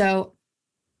 And so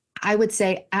I would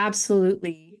say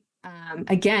absolutely.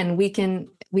 Again, we can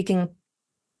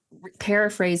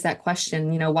paraphrase that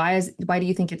question. You know, why do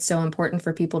you think it's so important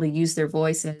for people to use their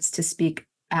voices to speak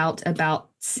out about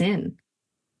sin?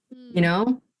 You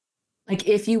know, like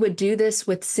if you would do this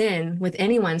with sin, with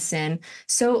anyone's sin,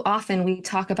 so often we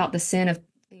talk about the sin of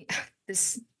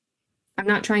this. I'm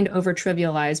not trying to over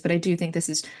trivialize, but I do think this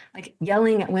is like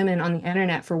yelling at women on the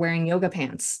internet for wearing yoga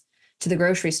pants to the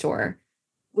grocery store.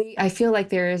 I feel like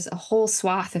there is a whole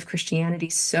swath of Christianity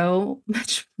so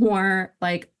much more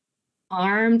like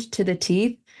armed to the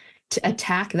teeth to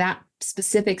attack that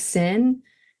specific sin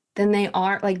than they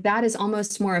are. Like that is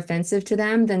almost more offensive to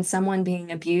them than someone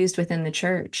being abused within the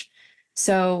church.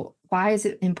 So why is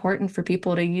it important for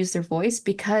people to use their voice?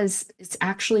 Because it's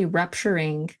actually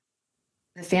rupturing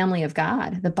the family of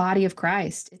God, the body of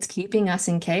Christ. It's keeping us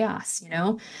in chaos, you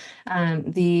know?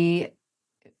 The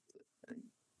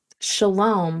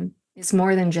shalom is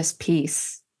more than just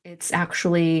peace. It's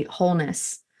actually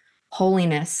wholeness,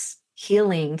 holiness,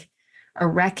 healing, a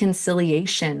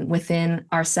reconciliation within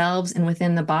ourselves and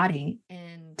within the body.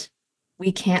 And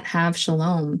we can't have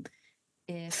shalom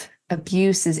if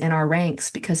abuse is in our ranks,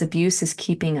 because abuse is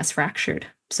keeping us fractured.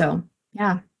 So,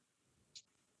 yeah.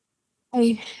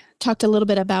 I talked a little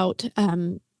bit about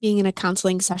being in a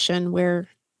counseling session where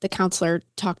the counselor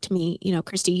talked to me, you know,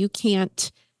 Christy, you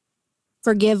can't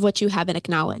forgive what you haven't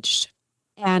acknowledged.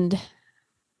 And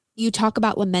you talk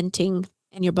about lamenting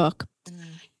in your book.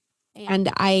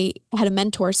 And I had a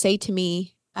mentor say to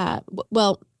me,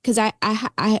 because I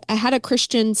had a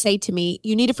Christian say to me,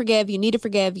 you need to forgive, you need to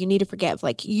forgive, you need to forgive.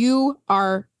 Like you're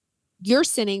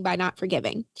sinning by not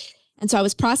forgiving. And so I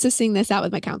was processing this out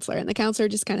with my counselor, and the counselor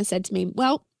just kind of said to me,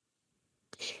 well,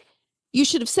 you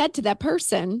should have said to that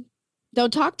person,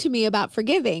 don't talk to me about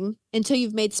forgiving until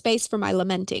you've made space for my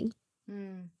lamenting.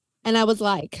 And I was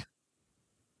like,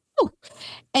 oh.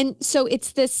 And so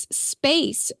it's this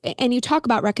space, and you talk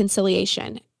about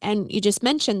reconciliation, and you just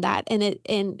mentioned that.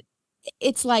 And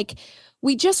it's like,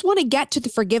 we just want to get to the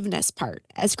forgiveness part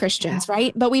as Christians,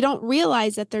 right? But we don't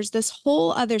realize that there's this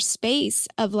whole other space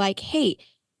of like, hey,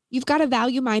 you've got to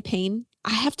value my pain.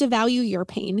 I have to value your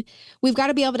pain. We've got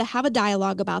to be able to have a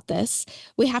dialogue about this.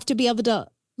 We have to be able to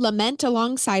lament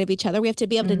alongside of each other. We have to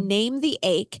be able to name the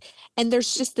ache. And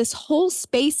there's just this whole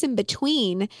space in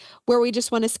between where we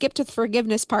just want to skip to the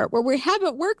forgiveness part, where we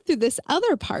haven't worked through this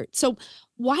other part. So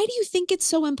why do you think it's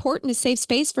so important to save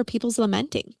space for people's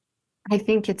lamenting? I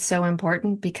think it's so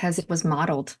important because it was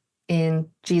modeled in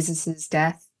Jesus's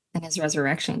death and his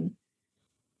resurrection.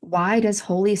 Why does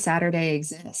Holy Saturday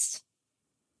exist?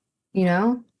 You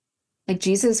know, like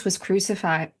Jesus was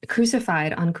crucified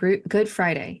on Good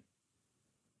Friday.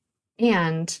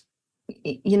 And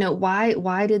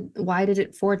why did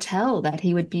it foretell that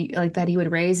he would be like that he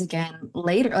would raise again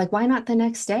later? Like, why not the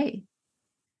next day?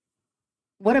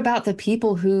 What about the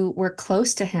people who were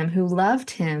close to him, who loved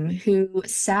him, who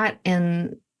sat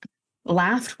and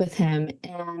laughed with him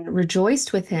and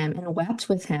rejoiced with him and wept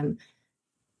with him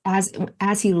as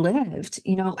he lived?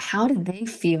 How did they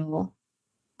feel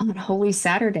on Holy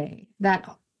Saturday, that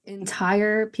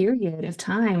entire period of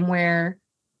time where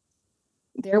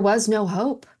there was no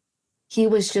hope? He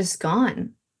was just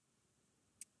gone.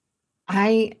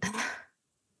 I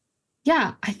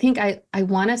think I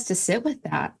want us to sit with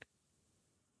that.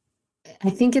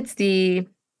 I think it's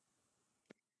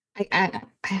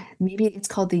maybe it's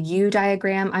called the U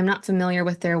diagram. I'm not familiar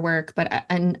with their work, but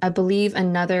I believe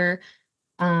another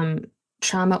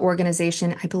trauma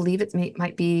organization, I believe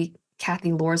might be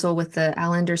Kathy Lorsel with the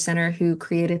Allender Center, who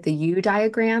created the U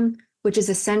diagram, which is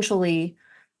essentially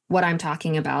what I'm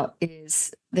talking about.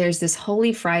 Is there's this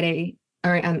Holy Friday,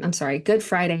 or I'm sorry, Good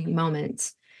Friday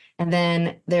moment, and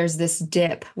then there's this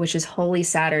dip, which is Holy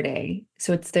Saturday.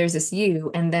 So there's this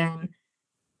U, and then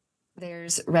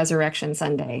there's Resurrection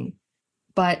Sunday.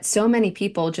 But so many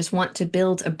people just want to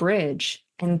build a bridge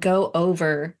and go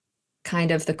over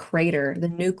kind of the crater, the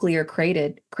nuclear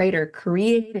crater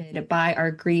created by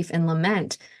our grief and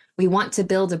lament. We want to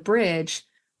build a bridge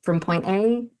from point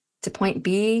A to point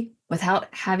B without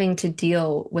having to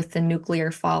deal with the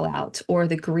nuclear fallout or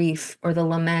the grief or the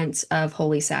lament of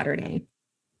Holy Saturday.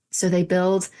 So they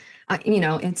build, I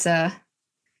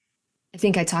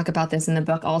think I talk about this in the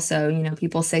book also.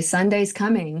 People say Sunday's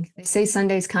coming. They say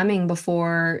Sunday's coming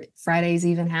before Friday's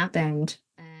even happened.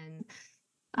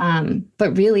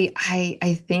 But really,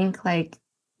 I think like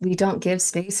we don't give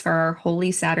space for our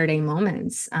Holy Saturday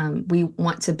moments. We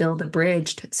want to build a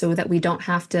bridge so that we don't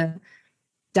have to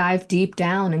dive deep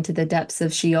down into the depths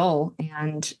of Sheol.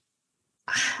 And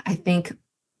I think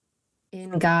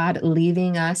in God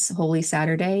leaving us Holy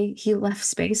Saturday, he left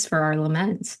space for our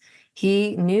laments.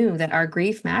 He knew that our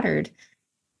grief mattered,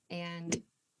 and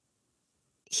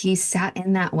he sat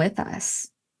in that with us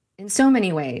in so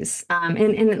many ways.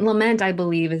 And lament, I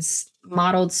believe, is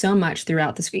modeled so much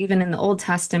throughout this, even in the Old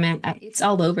Testament. It's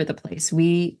all over the place.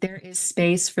 There is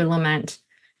space for lament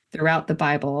throughout the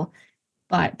Bible,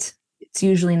 but it's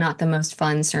usually not the most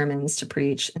fun sermons to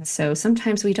preach. And so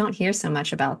sometimes we don't hear so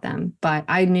much about them. But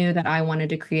I knew that I wanted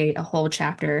to create a whole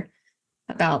chapter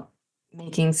about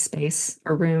making space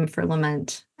or room for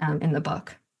lament in the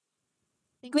book.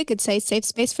 I think we could say save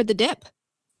space for the dip.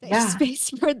 Space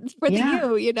for the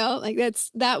you, like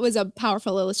that was a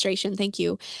powerful illustration. Thank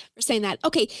you for saying that.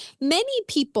 Okay. Many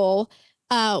people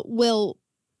will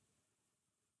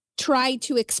try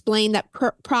to explain that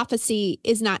prophecy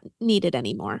is not needed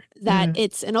anymore, that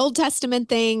it's an Old Testament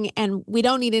thing and we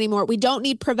don't need anymore. We don't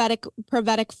need prophetic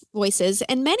voices.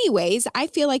 In many ways, I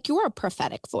feel like you're a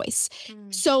prophetic voice.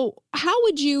 So how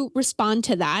would you respond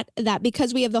to that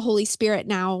because we have the Holy Spirit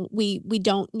now, we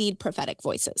don't need prophetic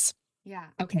voices? Yeah.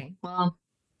 Okay. Well,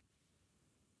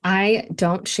 I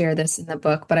don't share this in the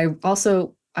book, but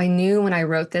I knew when I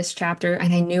wrote this chapter,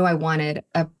 and I knew I wanted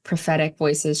a prophetic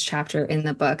voices chapter in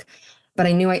the book, but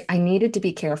I knew I needed to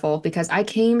be careful because I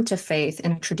came to faith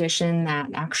in a tradition that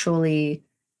actually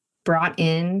brought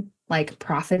in like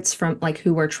prophets from like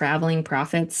who were traveling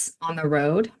prophets on the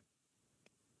road.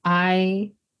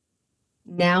 I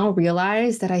now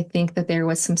realize that I think that there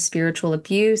was some spiritual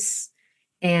abuse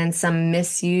and some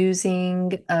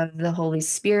misusing of the Holy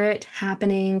Spirit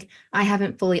happening. I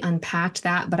haven't fully unpacked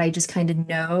that, but I just kind of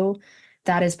know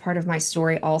that is part of my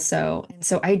story also. And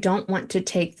so I don't want to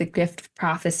take the gift of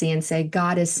prophecy and say,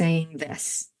 God is saying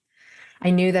this. I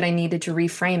knew that I needed to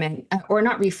reframe it, or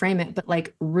not reframe it, but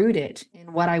like root it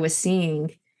in what I was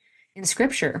seeing in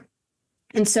scripture.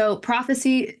 And so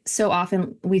prophecy, so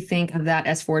often we think of that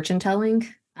as fortune telling.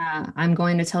 I'm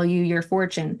going to tell you your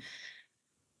fortune.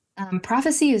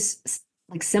 Prophecy is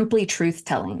like simply truth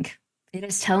telling. It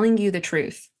is telling you the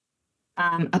truth.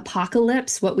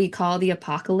 Apocalypse, what we call the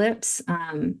apocalypse,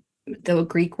 the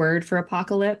Greek word for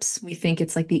apocalypse, we think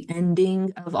it's like the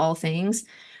ending of all things.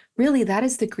 Really, that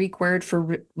is the Greek word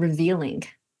for revealing,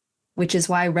 which is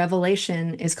why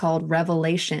Revelation is called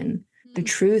revelation. The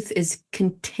truth is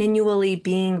continually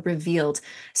being revealed.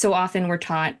 So often we're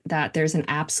taught that there's an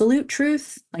absolute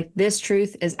truth, like this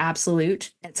truth is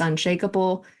absolute, it's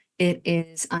unshakable, it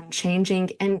is unchanging.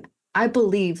 And I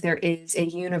believe there is a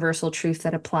universal truth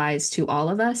that applies to all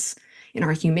of us in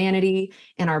our humanity,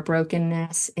 in our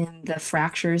brokenness, in the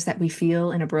fractures that we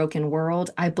feel in a broken world.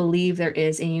 I believe there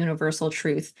is a universal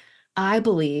truth. I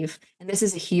believe, and this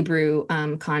is a Hebrew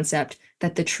concept,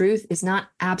 that the truth is not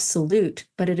absolute,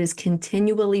 but it is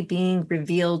continually being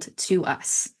revealed to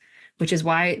us, which is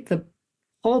why the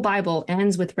whole Bible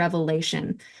ends with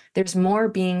revelation. There's more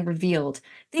being revealed.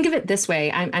 Think of it this way.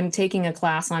 I'm taking a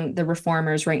class on the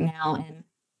reformers right now, and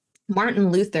Martin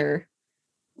Luther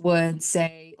would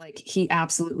say, like, he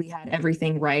absolutely had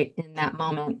everything right in that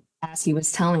moment as he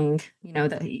was telling,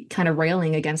 that he kind of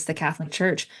railing against the Catholic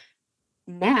Church.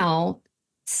 Now,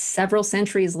 several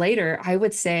centuries later, I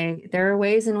would say there are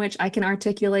ways in which I can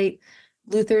articulate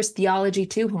Luther's theology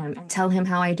to him and tell him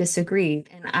how I disagree.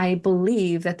 And I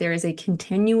believe that there is a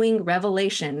continuing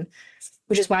revelation,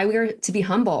 which is why we are to be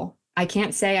humble. I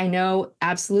can't say I know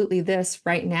absolutely this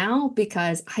right now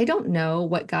because I don't know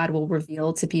what God will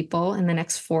reveal to people in the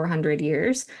next 400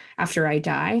 years after I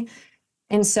die.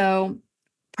 And so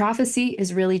prophecy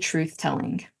is really truth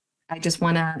telling. I just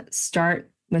want to start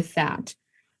with that.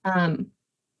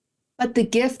 But the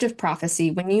gift of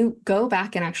prophecy, when you go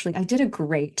back and actually, I did a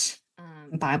great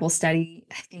Bible study,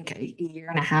 I think a year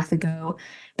and a half ago.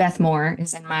 Beth Moore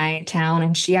is in my town,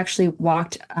 and she actually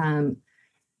walked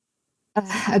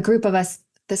a group of us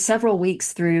the several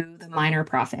weeks through the minor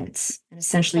prophets and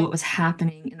essentially what was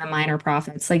happening in the minor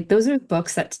prophets. Like, those are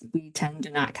books that we tend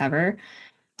to not cover,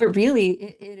 but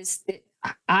really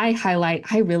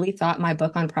I really thought my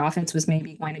book on prophets was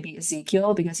maybe going to be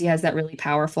Ezekiel because he has that really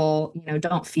powerful,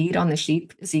 don't feed on the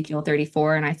sheep, Ezekiel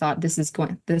 34. And I thought this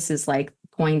is like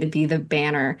going to be the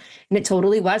banner. And it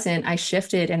totally wasn't. I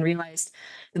shifted and realized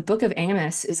the book of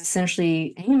Amos is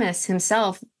essentially Amos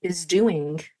himself is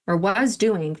doing or was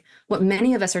doing what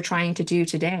many of us are trying to do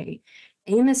today.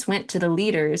 Amos went to the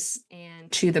leaders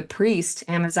and to the priest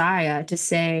Amaziah to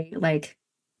say, like,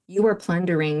 you are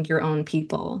plundering your own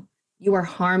people. You are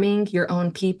harming your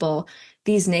own people.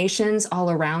 These nations all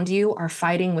around you are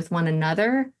fighting with one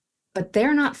another, but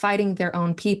they're not fighting their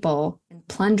own people and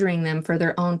plundering them for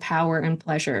their own power and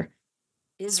pleasure.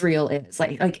 Israel is.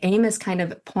 Like Amos kind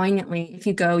of poignantly, if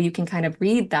you go, you can kind of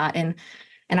read that. And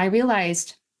I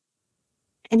realized,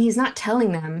 and he's not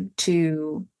telling them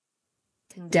to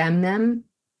condemn them.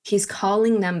 He's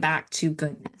calling them back to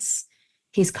goodness.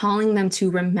 He's calling them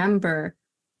to remember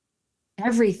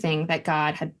everything that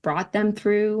God had brought them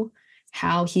through,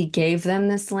 how he gave them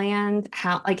this land,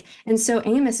 and so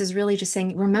Amos is really just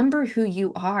saying, remember who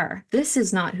you are. This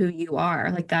is not who you are.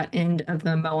 Like that end of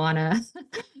the Moana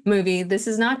movie. This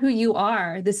is not who you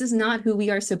are. This is not who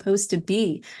we are supposed to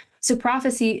be. So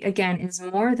prophecy, again, is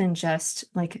more than just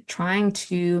like trying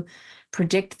to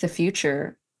predict the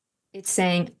future. It's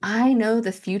saying, I know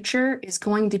the future is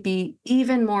going to be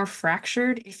even more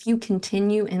fractured if you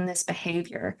continue in this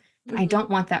behavior. And I don't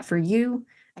want that for you.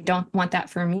 I don't want that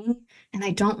for me. And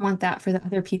I don't want that for the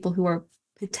other people who are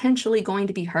potentially going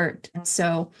to be hurt. And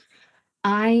so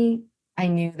I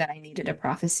knew that I needed a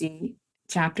prophecy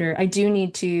chapter. I do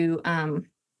need to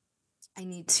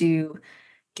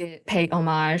pay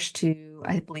homage to,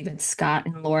 I believe it's Scott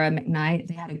and Laura McKnight.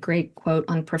 They had a great quote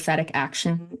on prophetic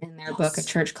action in their book, A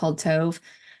Church Called Tove,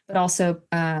 but also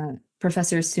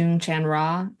Professor Soong Chan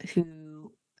Ra,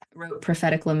 who wrote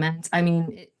Prophetic Lament. I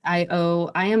mean, I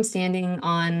am standing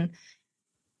on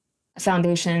a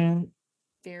foundation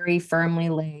very firmly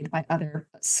laid by other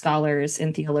scholars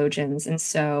and theologians. And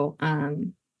so,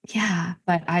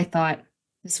 but I thought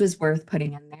this was worth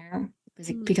putting in there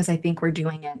because I think we're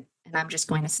doing it. And I'm just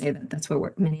going to say that that's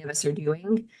what many of us are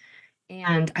doing.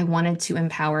 And I wanted to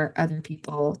empower other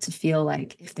people to feel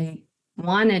like if they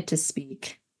wanted to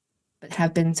speak, but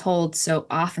have been told so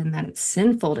often that it's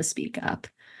sinful to speak up,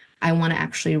 I want to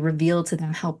actually reveal to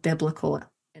them how biblical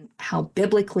and how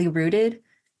biblically rooted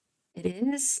it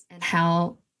is and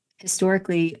how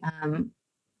historically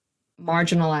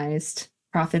marginalized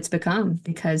prophets become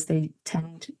because they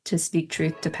tend to speak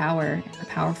truth to power and the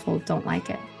powerful don't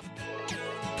like it.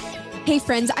 Hey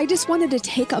friends, I just wanted to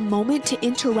take a moment to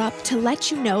interrupt to let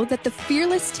you know that the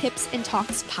Fearless Tips and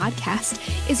Talks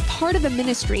podcast is part of a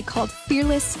ministry called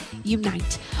Fearless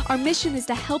Unite. Our mission is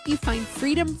to help you find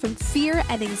freedom from fear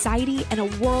and anxiety in a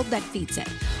world that feeds it.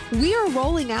 We are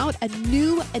rolling out a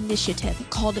new initiative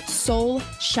called Soul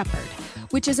Shepherd,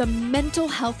 which is a mental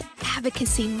health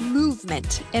advocacy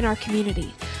movement in our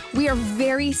community. We are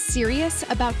very serious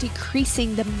about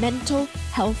decreasing the mental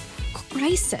health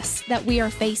crisis that we are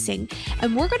facing.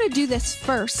 And we're going to do this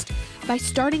first by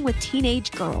starting with teenage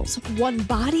girls, one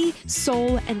body,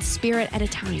 soul, and spirit at a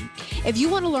time. If you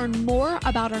want to learn more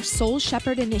about our Soul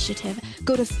Shepherd initiative,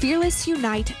 go to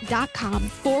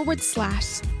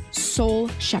fearlessunite.com/Soul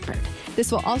Shepherd.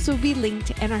 This will also be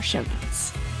linked in our show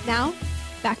notes. Now,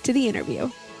 back to the interview.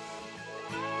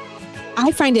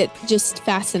 I find it just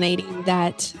fascinating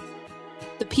that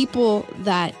the people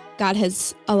that God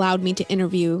has allowed me to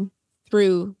interview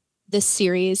through this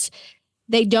series,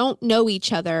 they don't know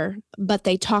each other, but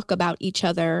they talk about each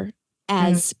other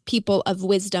as people of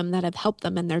wisdom that have helped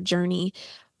them in their journey.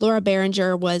 Laura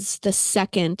Barringer was the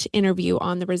second interview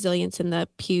on the Resilience in the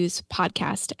Pews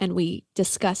podcast, and we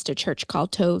discussed a church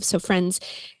called Tove. So friends,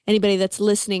 anybody that's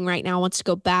listening right now wants to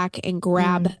go back and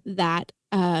grab that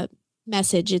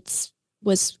message.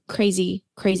 Was crazy,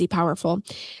 crazy powerful.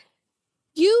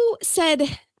 You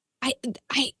said,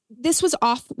 this was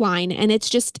offline and it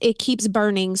keeps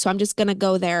burning. So I'm just going to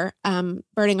go there,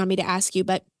 burning on me to ask you,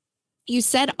 but you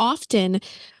said often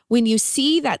when you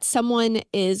see that someone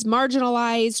is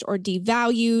marginalized or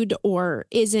devalued or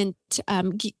isn't,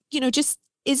 just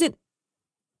isn't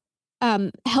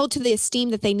held to the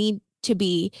esteem that they need to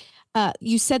be,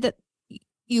 you said that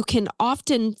you can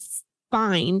often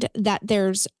find that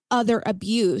there's other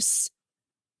abuse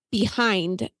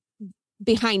behind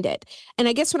it. And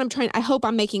I guess I hope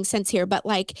I'm making sense here, but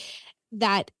like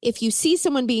that if you see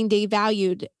someone being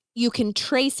devalued, you can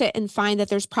trace it and find that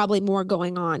there's probably more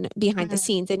going on behind the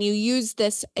scenes. And you use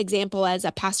this example as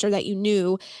a pastor that you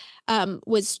knew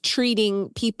was treating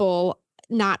people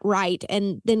not right,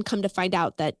 and then come to find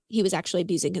out that he was actually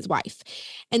abusing his wife.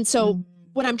 And so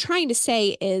what I'm trying to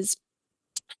say is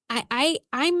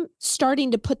I'm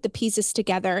starting to put the pieces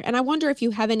together, and I wonder if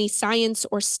you have any science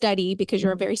or study, because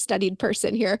you're a very studied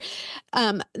person here,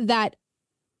 that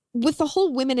with the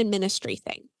whole women in ministry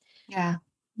thing,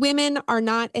 women are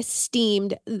not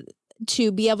esteemed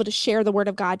to be able to share the word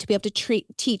of God, to be able to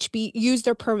teach, use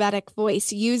their prophetic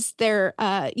voice, use their,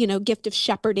 gift of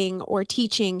shepherding or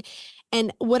teaching.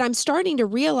 And what I'm starting to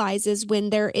realize is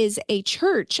when there is a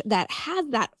church that has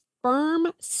that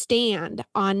firm stand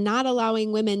on not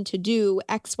allowing women to do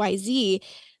XYZ,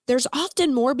 there's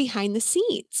often more behind the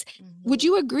scenes. Would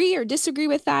you agree or disagree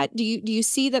with that? Do you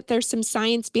see that there's some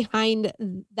science behind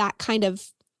that kind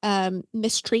of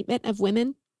mistreatment of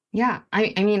women? Yeah,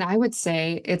 I mean, I would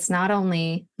say it's not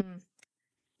only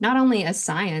a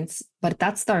science, but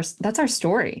that's our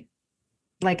story.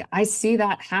 Like, I see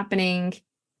that happening.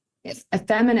 If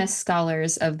feminist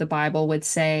scholars of the Bible would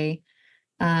say,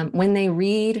 when they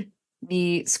read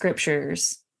the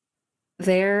scriptures,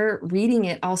 they're reading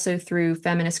it also through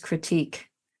feminist critique.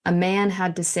 A man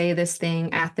had to say this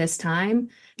thing at this time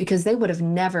because they would have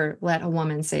never let a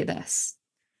woman say this,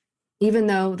 even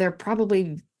though there are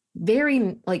probably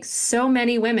so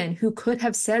many women who could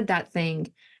have said that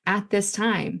thing at this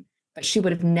time, but she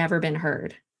would have never been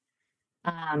heard.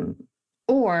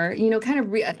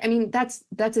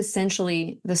 That's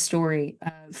essentially the story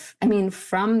of,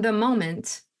 from the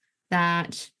moment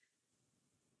that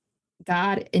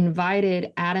God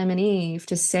invited Adam and Eve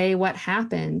to say what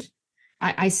happened.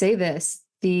 I say this,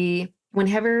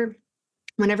 whenever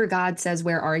God says,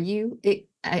 "Where are you?"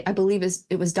 I believe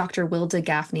it was Dr. Wilda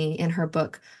Gaffney in her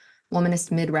book,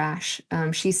 Womanist Midrash.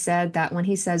 She said that when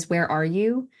he says, "Where are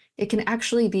you?" it can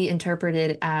actually be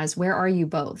interpreted as, "Where are you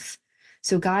both?"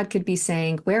 So God could be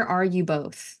saying, "Where are you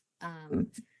both?"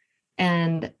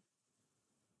 And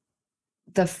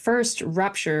the first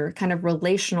rupture, kind of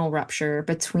relational rupture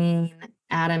between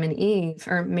Adam and Eve,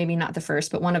 or maybe not the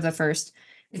first, but one of the first,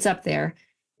 it's up there,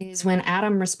 is when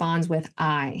Adam responds with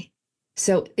 "I."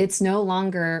 So it's no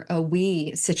longer a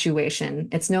we situation.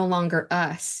 It's no longer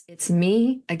us. It's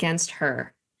me against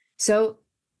her. So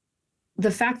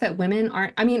the fact that women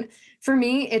aren't, for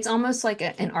me, it's almost like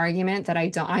an argument that I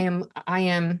don't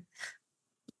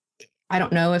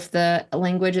know if the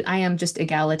language, I am just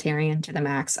egalitarian to the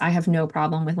max. I have no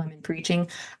problem with women preaching.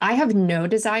 I have no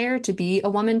desire to be a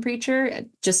woman preacher,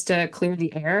 just to clear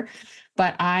the air,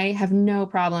 but I have no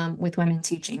problem with women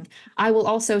teaching. I will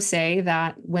also say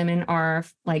that women are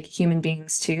like human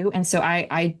beings too. And so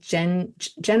I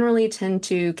generally tend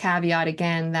to caveat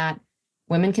again that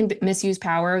women can misuse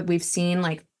power. We've seen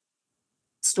like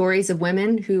stories of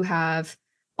women who have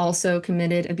also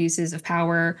committed abuses of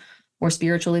power or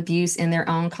spiritual abuse in their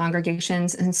own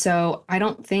congregations. And so I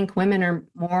don't think women are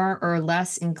more or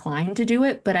less inclined to do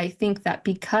it, but I think that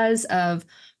because of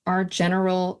our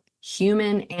general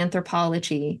human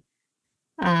anthropology,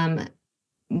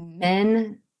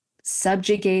 men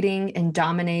subjugating and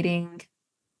dominating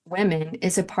women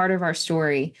is a part of our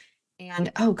story.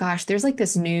 And oh gosh, there's like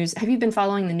this news. Have you been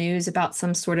following the news about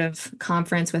some sort of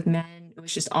conference with men? It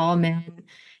was just all men,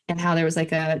 and how there was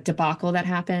like a debacle that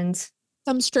happened.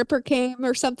 Some stripper came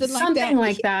or something like Something that.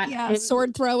 like that. Yeah, And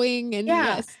sword throwing and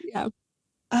yeah. yes, yeah.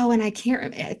 Oh, and I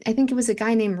can't, I think it was a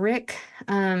guy named Rick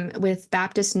with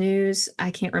Baptist News. I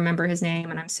can't remember his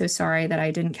name, and I'm so sorry that I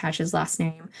didn't catch his last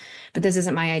name. But this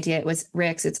isn't my idea. It was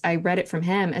Rick's. I read it from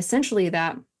him. Essentially,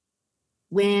 that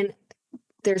when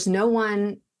there's no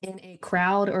one in a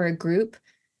crowd or a group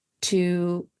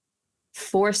to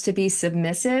force to be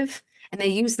submissive, and they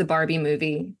use the Barbie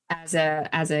movie as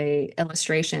a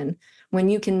illustration. When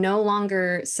you can no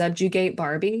longer subjugate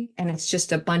Barbie and it's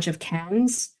just a bunch of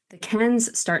Kens, the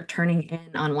Kens start turning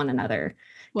in on one another.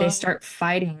 They Whoa. start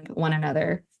fighting one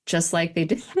another just like they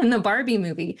did in the Barbie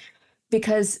movie,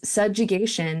 because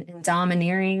subjugation and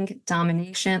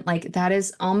domination, like that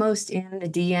is almost in the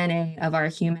DNA of our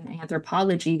human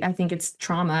anthropology. I think it's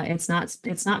trauma. It's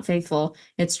not faithful.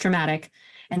 It's traumatic,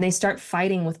 and they start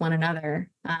fighting with one another.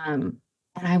 And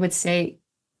I would say,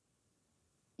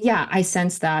 yeah, I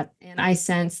sense that, and I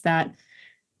sense that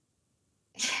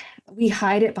we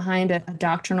hide it behind a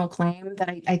doctrinal claim that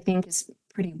I think is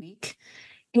pretty weak.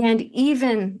 And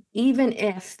even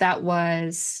if that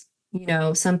was,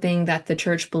 something that the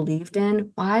church believed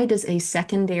in, why does a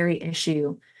secondary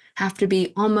issue have to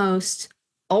be almost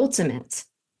ultimate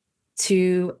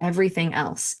to everything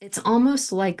else? It's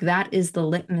almost like that is the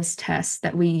litmus test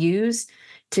that we use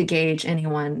to gauge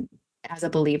anyone as a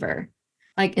believer.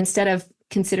 Like, instead of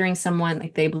considering someone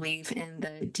like they believe in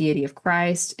the deity of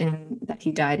Christ and that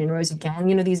he died and rose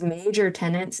again, these major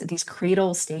tenets, these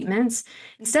creedal statements,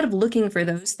 instead of looking for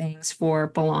those things for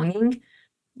belonging,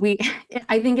 we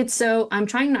I think it's so, I'm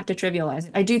trying not to trivialize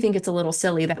it. I do think it's a little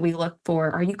silly that we look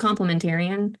for, are you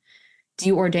complementarian? Do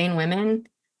you ordain women?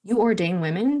 You ordain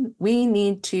women? We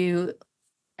need to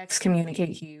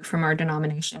excommunicate you from our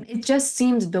denomination. It just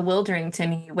seems bewildering to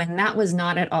me when that was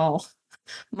not at all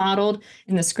modeled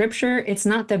in the scripture. It's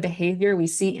not the behavior we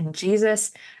see in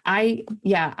Jesus. I'm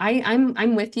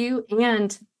with you,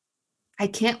 and I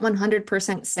can't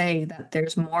 100% say that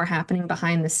there's more happening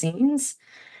behind the scenes,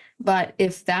 but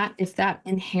if that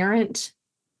inherent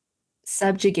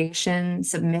subjugation,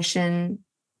 submission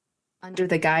under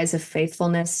the guise of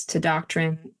faithfulness to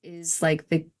doctrine is like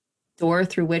the door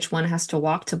through which one has to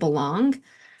walk to belong,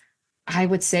 I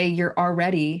would say you're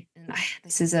already, and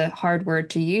this is a hard word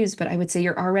to use, but I would say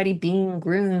you're already being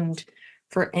groomed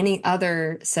for any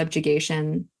other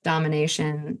subjugation,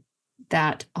 domination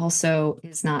that also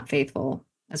is not faithful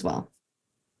as well.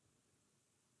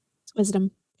 Wisdom.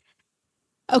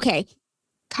 Okay.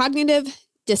 Cognitive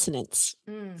dissonance.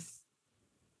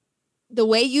 The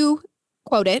way you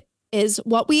quote it is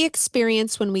what we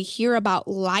experience when we hear about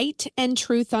light and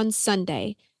truth on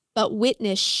Sunday, but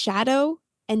witness shadow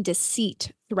and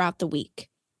deceit throughout the week.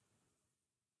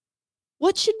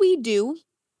 What should we do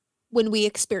when we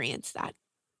experience that?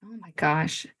 Oh my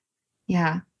gosh.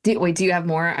 Yeah. Do you have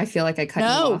more? I feel like I cut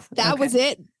you off. That was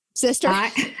it, sister.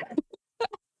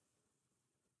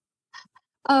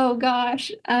 Oh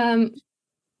gosh.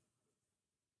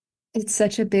 It's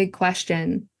such a big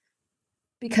question,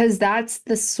 because that's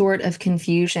the sort of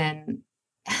confusion.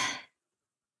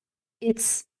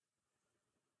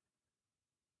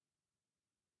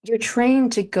 You're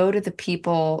trained to go to the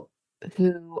people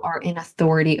who are in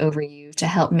authority over you to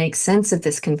help make sense of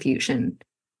this confusion.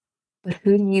 But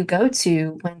who do you go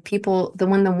to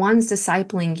when the ones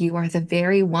discipling you are the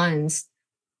very ones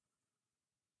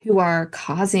who are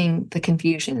causing the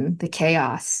confusion, the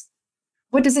chaos?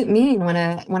 What does it mean when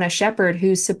a shepherd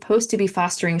who's supposed to be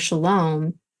fostering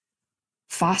shalom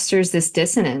fosters this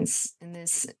dissonance and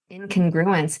this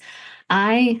incongruence?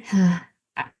 I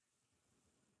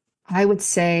I would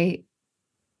say,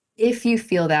 if you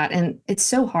feel that, and it's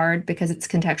so hard because it's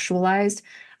contextualized,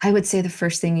 I would say the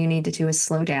first thing you need to do is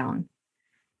slow down.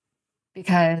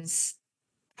 Because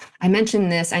I mentioned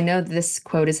this, I know this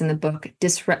quote is in the book,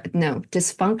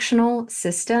 dysfunctional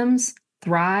systems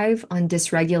thrive on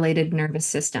dysregulated nervous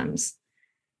systems.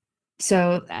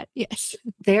 So yes,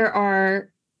 a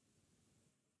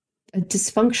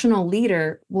dysfunctional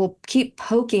leader will keep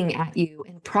poking at you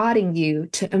and prodding you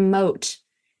to emote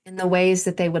in the ways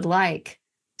that they would like,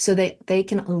 so that they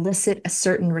can elicit a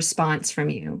certain response from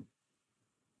you.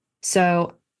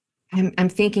 So I'm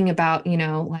thinking about,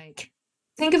 like,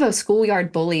 think of a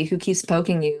schoolyard bully who keeps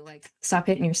poking you, like, stop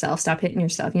hitting yourself,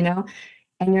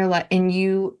 and you're like, and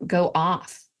you go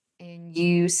off and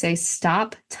you say,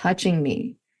 stop touching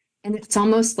me. And it's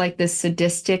almost like this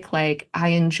sadistic, like, I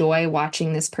enjoy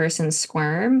watching this person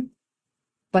squirm.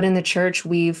 But in the church,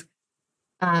 we've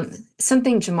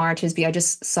Something Jamar Tisby, I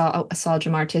just saw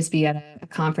Jamar Tisby at a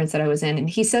conference that I was in, and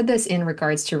he said this in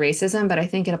regards to racism, but I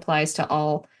think it applies to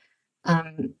all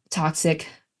toxic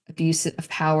abuse of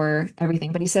power,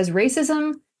 everything. But he says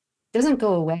racism doesn't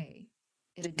go away,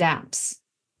 it adapts.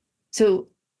 So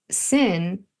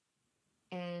sin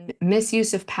and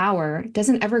misuse of power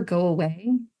doesn't ever go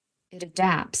away, it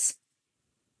adapts.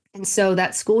 And so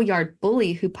that schoolyard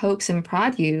bully who pokes and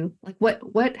prod you, like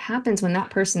what happens when that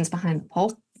person's behind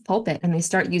the pulpit and they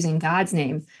start using God's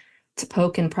name to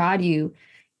poke and prod you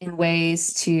in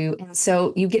ways to, and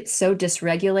so you get so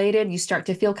dysregulated, you start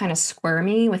to feel kind of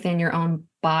squirmy within your own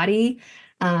body.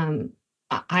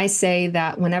 I say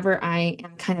that whenever I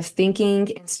am kind of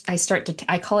thinking, I start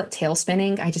to, I call it tail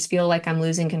spinning. I just feel like I'm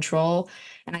losing control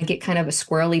and I get kind of a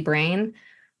squirrely brain.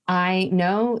 I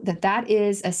know that that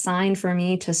is a sign for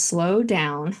me to slow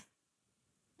down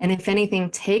and, if anything,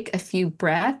 take a few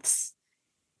breaths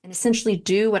and essentially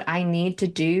do what I need to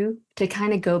do to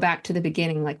kind of go back to the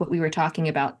beginning, like what we were talking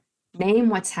about. Name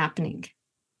what's happening.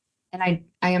 And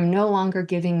I am no longer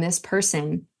giving this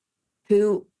person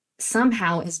who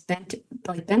somehow is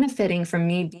benefiting from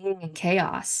me being in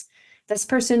chaos. This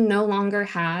person no longer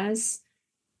has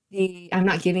I'm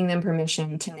not giving them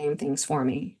permission to name things for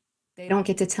me. They don't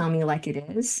get to tell me like it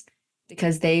is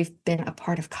because they've been a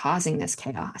part of causing this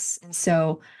chaos. And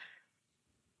so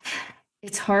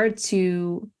it's hard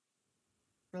to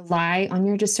rely on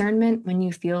your discernment when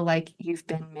you feel like you've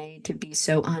been made to be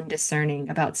so undiscerning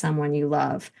about someone you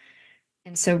love.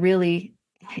 And so, really,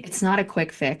 it's not a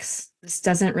quick fix. This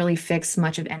doesn't really fix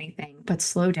much of anything, but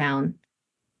slow down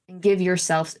and give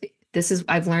yourself.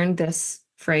 I've learned this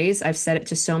phrase, I've said it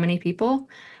to so many people.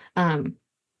 Um,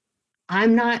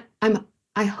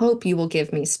 I hope you will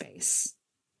give me space.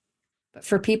 But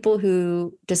for people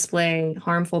who display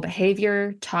harmful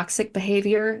behavior, toxic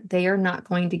behavior, they are not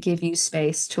going to give you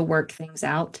space to work things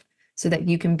out so that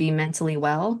you can be mentally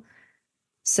well.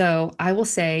 So I will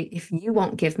say, if you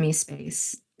won't give me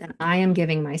space, then I am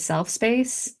giving myself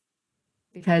space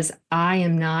because I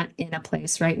am not in a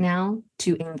place right now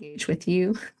to engage with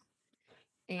you.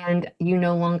 And you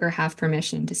no longer have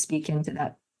permission to speak into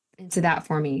that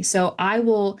for me. So I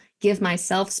will give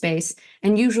myself space.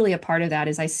 And usually a part of that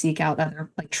is I seek out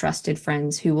other like trusted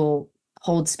friends who will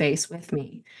hold space with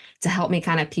me to help me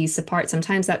kind of piece apart.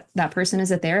 Sometimes that person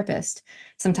is a therapist.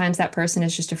 Sometimes that person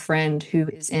is just a friend who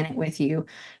is in it with you.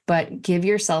 But give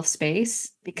yourself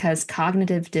space because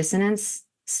cognitive dissonance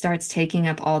starts taking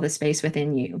up all the space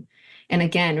within you. And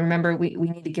again, remember, we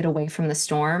need to get away from the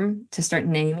storm to start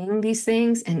naming these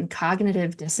things. And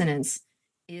cognitive dissonance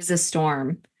is a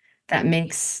storm that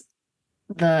makes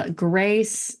the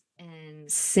grace and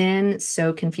sin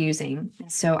so confusing.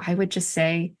 And so I would just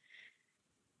say,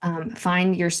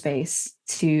 find your space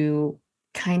to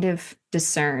kind of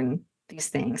discern these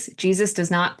things. Jesus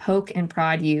does not poke and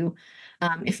prod you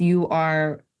if you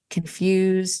are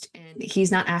confused, and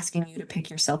he's not asking you to pick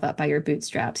yourself up by your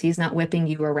bootstraps. He's not whipping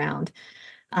you around,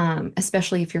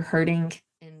 especially if you're hurting.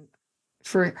 And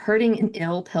for hurting and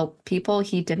ill people,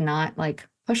 he did not like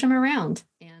push them around.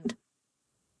 And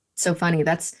so funny.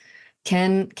 That's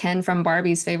Ken from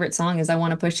Barbie's favorite song is "I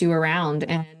Want to Push You Around,"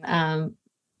 and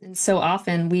so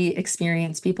often we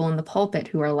experience people in the pulpit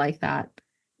who are like that,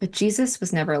 but Jesus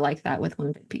was never like that with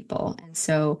wounded people. And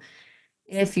so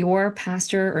if your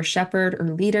pastor or shepherd or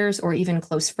leaders or even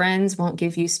close friends won't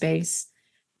give you space,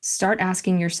 start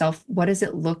asking yourself, what does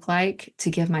it look like to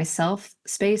give myself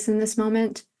space in this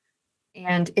moment?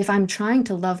 And if I'm trying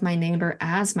to love my neighbor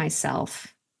as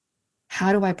myself,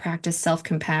 how do I practice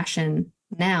self-compassion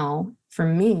now for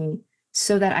me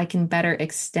so that I can better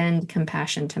extend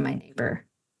compassion to my neighbor?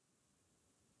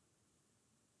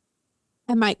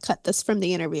 I might cut this from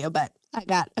the interview, but I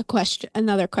got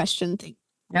another question thing.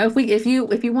 No, if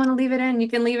you want to leave it in, you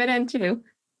can leave it in too.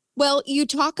 Well, you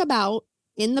talk about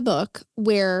in the book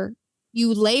where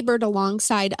you labored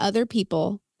alongside other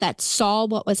people that saw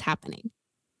what was happening.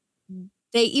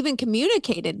 They even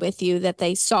communicated with you that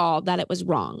they saw that it was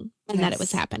wrong and that it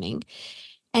was happening.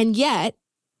 And yet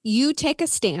you take a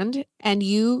stand and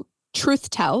you truth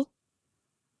tell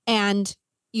and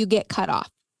you get cut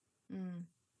off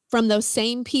from those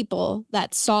same people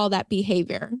that saw that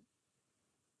behavior.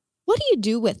 What do you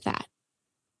do with that?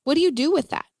 What do you do with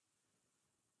that?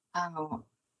 Oh,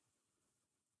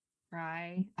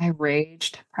 I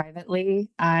raged privately.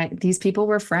 These people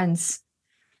were friends.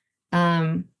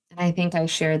 And I think I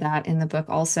share that in the book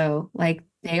also. Like,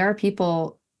 they are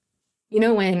people,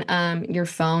 when your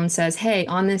phone says, "Hey,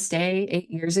 on this day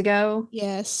 8 years ago."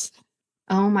 Yes.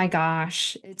 Oh my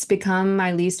gosh, it's become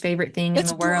my least favorite thing in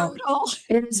the world. Brutal.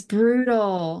 It is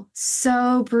brutal,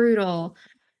 so brutal.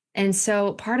 And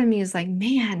so part of me is like,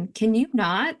 man, can you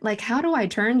not? Like, how do I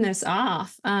turn this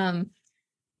off?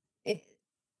 It,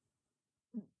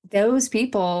 those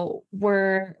people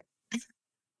were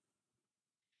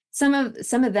some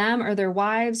of them or their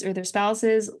wives or their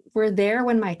spouses were there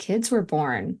when my kids were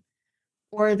born,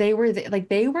 or like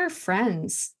they were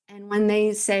friends. And when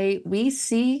they say, we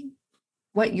see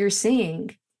what you're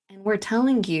seeing, and we're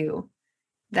telling you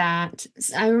that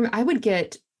I would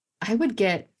get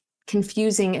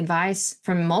confusing advice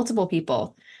from multiple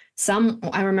people.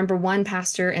 I remember one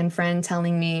pastor and friend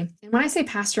telling me, and when I say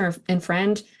pastor and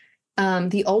friend,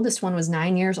 the oldest one was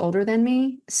 9 years older than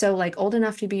me. So like old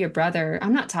enough to be your brother.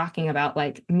 I'm not talking about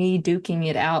like me duking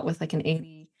it out with like an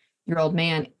 80-year-old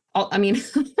man. I mean,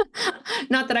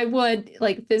 not that I would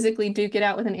like physically duke it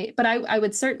out with an eight, but I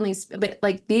would certainly, but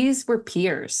like these were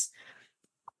peers.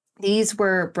 These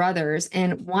were brothers,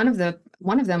 and one of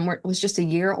them was just a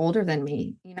year older than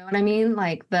me. You know what I mean?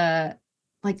 Like,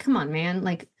 come on, man.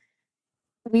 Like,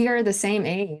 we are the same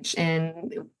age,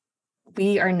 and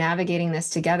we are navigating this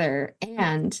together.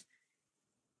 And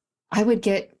I would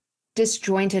get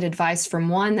disjointed advice from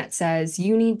one that says,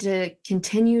 you need to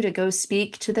continue to go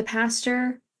speak to the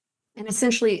pastor, and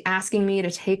essentially asking me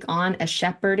to take on a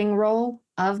shepherding role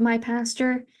of my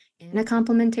pastor in a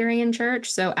complementarian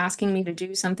church. So asking me to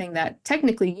do something that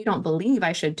technically you don't believe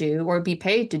I should do or be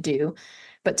paid to do,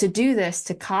 but to do this,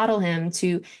 to coddle him,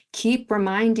 to keep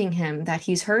reminding him that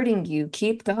he's hurting you,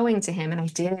 keep going to him. And I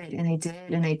did, and I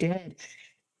did, and I did.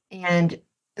 And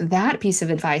that piece of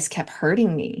advice kept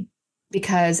hurting me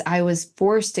because I was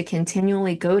forced to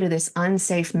continually go to this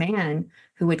unsafe man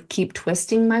who would keep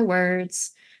twisting my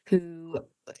words, who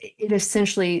it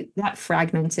essentially that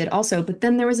fragmented also. But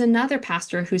then there was another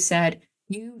pastor who said,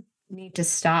 you need to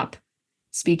stop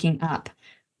speaking up.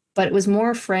 But it was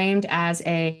more framed as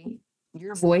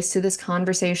your voice to this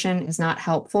conversation is not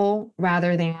helpful,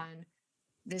 rather than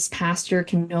this pastor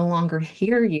can no longer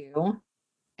hear you,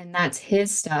 and that's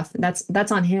his stuff.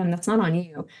 That's on him. That's not on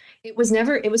you. It was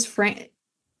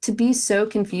to be so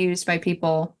confused by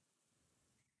people,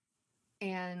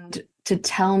 and for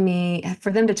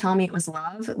them to tell me it was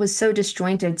love, it was so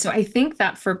disjointed. So I think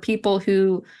that for people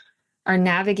who are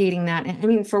navigating that, and I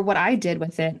mean, for what I did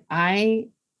with it, I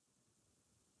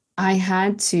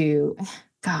had to,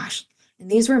 gosh, and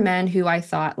these were men who I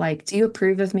thought, like, do you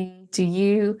approve of me? Do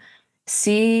you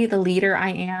see the leader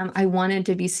I am? I wanted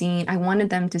to be seen. I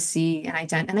wanted them to see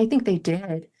and and I think they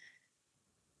did,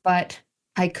 but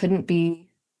I couldn't be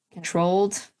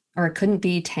controlled, or couldn't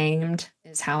be tamed,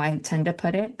 is how I tend to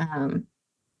put it.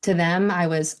 To them, I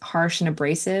was harsh and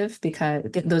abrasive because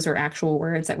those are actual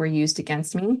words that were used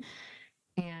against me,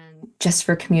 and just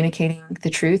for communicating the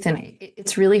truth. And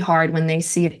it's really hard when they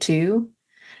see it too.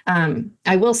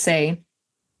 I will say,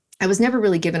 I was never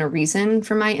really given a reason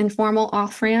for my informal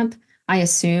off ramp. I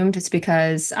assumed it's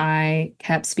because I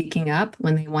kept speaking up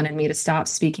when they wanted me to stop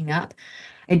speaking up.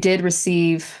 I did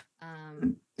receive,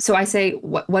 so I say,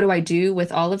 what do I do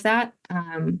with all of that?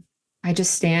 I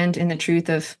just stand in the truth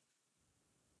of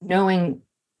knowing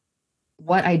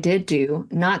what I did do,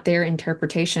 not their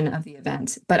interpretation of the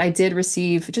event. But I did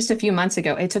receive just a few months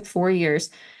ago, it took 4 years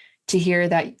to hear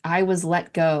that I was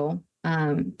let go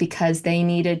because they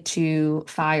needed to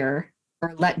fire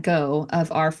or let go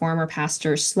of our former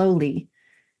pastor slowly.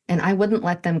 And I wouldn't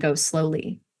let them go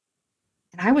slowly.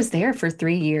 And I was there for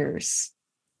 3 years.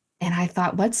 And I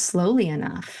thought, what's slowly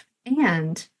enough?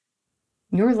 And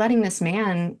you're letting this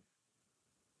man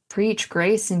preach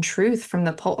grace and truth from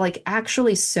the like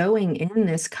actually sowing in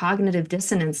this cognitive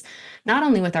dissonance, not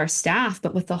only with our staff,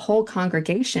 but with the whole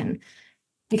congregation.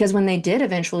 Because when they did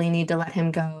eventually need to let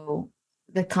him go,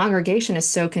 the congregation is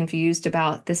so confused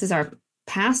about, this is our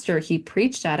pastor, he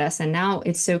preached at us, and now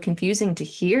it's so confusing to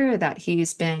hear that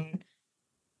he's been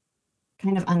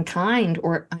kind of unkind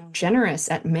or ungenerous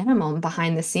at minimum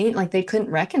behind the scene. Like they couldn't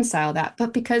reconcile that.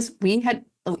 But because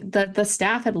the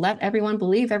staff had let everyone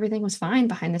believe everything was fine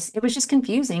behind this, it was just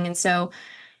confusing. And so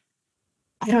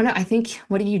I don't know. I think,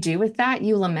 what do you do with that?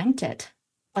 You lament it.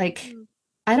 Like,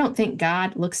 I don't think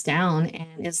God looks down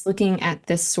and is looking at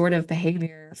this sort of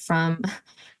behavior from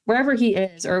wherever he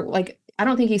is, or like, I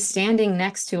don't think he's standing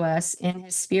next to us in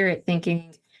his spirit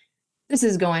thinking, this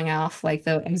is going off like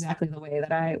exactly the way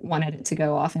that I wanted it to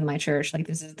go off in my church. Like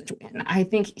and I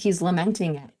think he's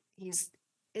lamenting it. He's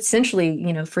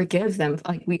essentially, forgive them.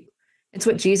 It's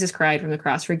what Jesus cried from the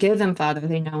cross. Forgive them, Father.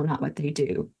 They know not what they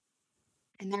do.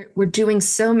 And we're doing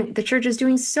the church is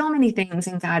doing so many things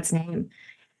in God's name,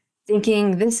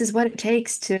 thinking this is what it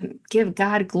takes to give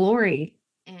God glory.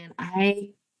 And I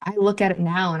look at it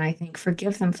now and I think,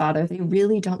 forgive them, Father. They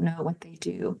really don't know what they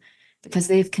do, because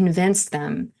they've convinced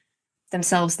them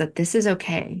themselves that this is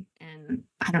okay. And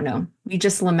I don't know, we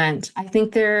just lament. I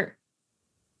think we're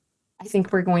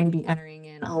going to be entering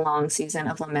in a long season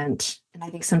of lament. And I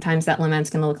think sometimes that lament's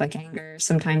going to look like anger.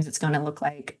 Sometimes it's going to look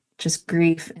like just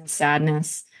grief and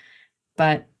sadness.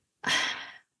 But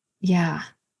yeah,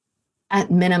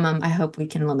 at minimum, I hope we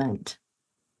can lament.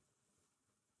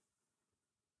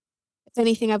 If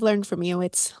anything I've learned from you,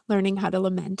 it's learning how to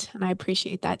lament, and I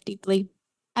appreciate that deeply.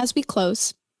 As we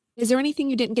close, is there anything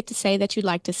you didn't get to say that you'd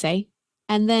like to say?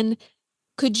 And then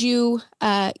could you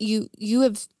you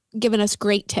have given us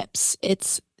great tips.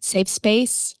 It's safe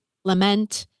space,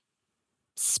 lament,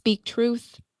 speak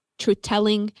truth, truth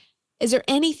telling. Is there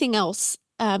anything else,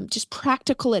 just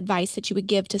practical advice that you would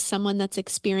give to someone that's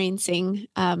experiencing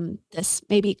this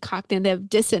maybe cognitive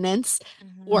dissonance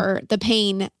or the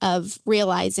pain of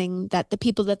realizing that the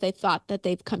people that they thought that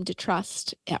they've come to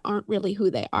trust aren't really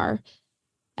who they are,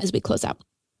 as we close out?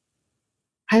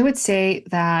 I would say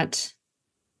that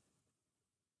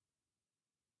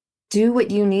do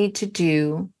what you need to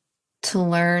do to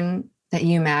learn that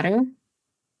you matter.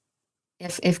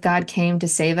 If God came to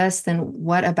save us, then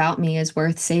what about me is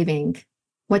worth saving?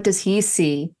 What does he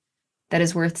see that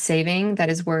is worth saving, that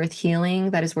is worth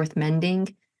healing, that is worth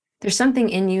mending? There's something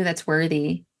in you that's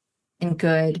worthy and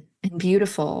good and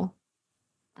beautiful.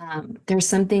 There's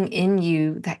something in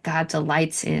you that God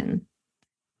delights in.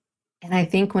 And I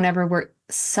think whenever we're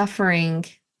suffering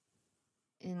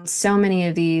in so many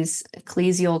of these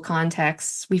ecclesial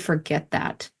contexts, we forget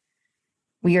that.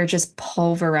 We are just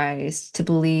pulverized to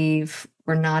believe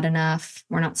we're not enough,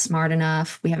 we're not smart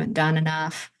enough, we haven't done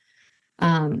enough.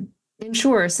 And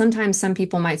sure, sometimes some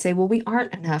people might say, well, we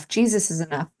aren't enough. Jesus is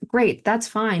enough. Great, that's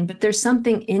fine. But there's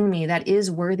something in me that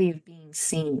is worthy of being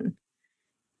seen.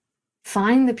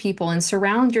 Find the people and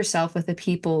surround yourself with the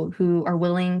people who are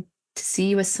willing to see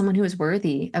you as someone who is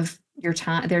worthy of your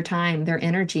time, their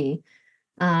energy.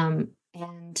 And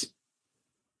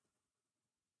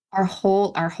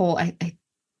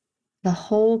the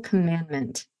whole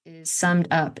commandment is summed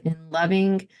up in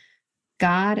loving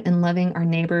God and loving our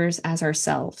neighbors as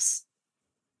ourselves.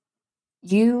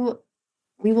 We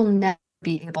will never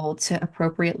be able to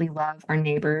appropriately love our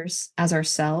neighbors as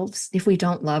ourselves if we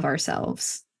don't love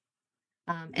ourselves.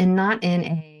 And not in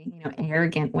a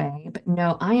arrogant way, but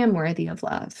no, I am worthy of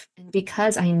love. And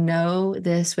because I know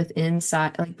this within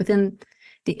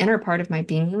the inner part of my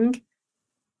being,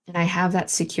 and I have that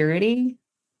security,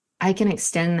 I can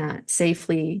extend that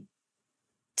safely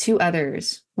to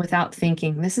others without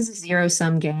thinking this is a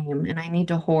zero-sum game and I need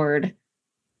to hoard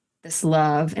this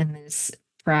love and this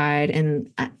pride.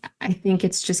 And I think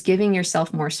it's just giving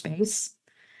yourself more space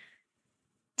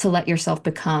to let yourself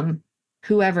become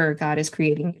whoever God is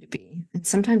creating you to be. And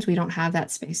sometimes we don't have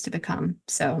that space to become.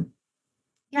 So,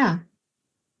 yeah.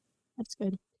 That's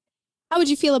good. How would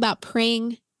you feel about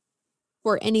praying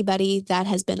for anybody that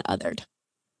has been othered?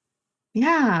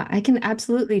 Yeah, I can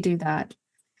absolutely do that.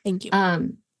 Thank you.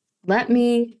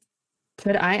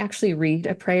 Could I actually read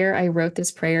a prayer? I wrote this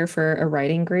prayer for a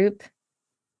writing group,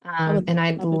 and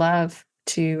I'd love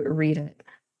to read it.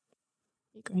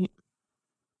 Great.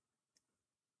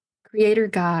 Creator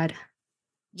God,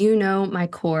 you know my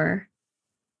core.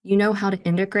 You know how to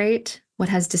integrate what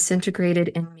has disintegrated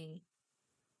in me.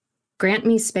 Grant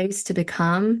me space to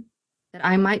become, that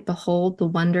I might behold the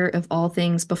wonder of all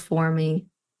things before me.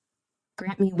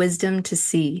 Grant me wisdom to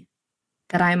see,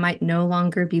 that I might no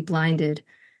longer be blinded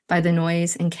by the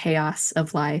noise and chaos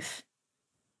of life.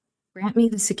 Grant me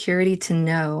the security to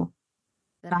know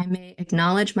that I may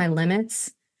acknowledge my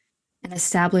limits and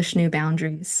establish new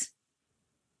boundaries.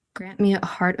 Grant me a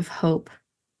heart of hope,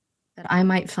 that I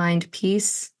might find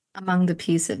peace among the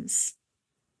pieces.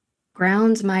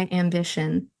 Ground my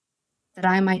ambition, that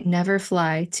I might never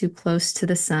fly too close to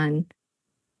the sun.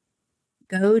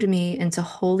 Goad me into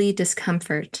holy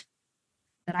discomfort,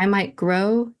 that I might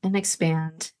grow and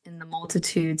expand in the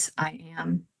multitudes I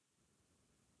am.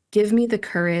 Give me the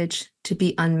courage to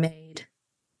be unmade,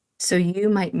 so you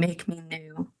might make me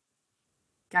new.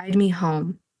 Guide me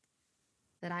home,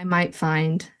 that I might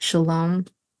find shalom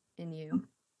in you.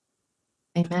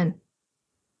 Amen.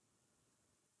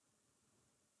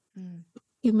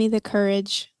 Give me the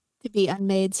courage to be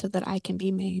unmade so that I can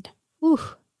be made. Ooh.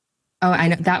 Oh, I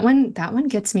know that one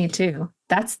gets me too.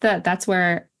 That's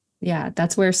where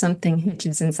something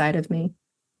hitches inside of me.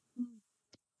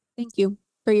 Thank you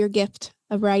for your gift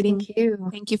of writing. Thank you.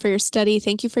 Thank you for your study.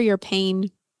 Thank you for your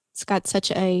pain. It's got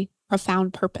such a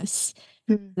profound purpose.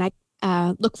 And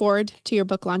I look forward to your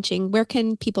book launching. Where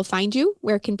can people find you?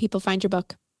 Where can people find your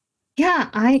book? Yeah,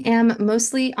 I am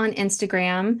mostly on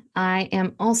Instagram. I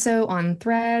am also on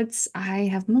Threads. I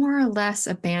have more or less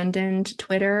abandoned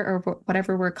Twitter or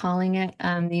whatever we're calling it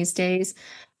these days.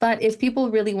 But if people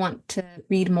really want to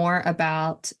read more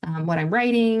about what I'm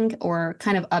writing or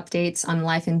kind of updates on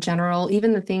life in general,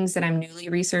 even the things that I'm newly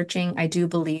researching, I do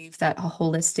believe that a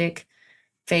holistic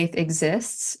faith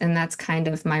exists. And that's kind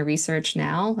of my research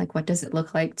now. Like, what does it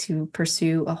look like to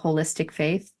pursue a holistic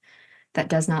faith that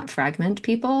does not fragment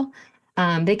people?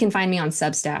 They can find me on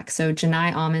Substack. So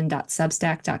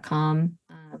jenaiauman.substack.com.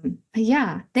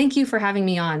 Yeah, thank you for having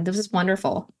me on. This was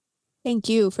wonderful. Thank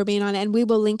you for being on, and we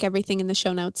will link everything in the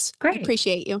show notes. Great. I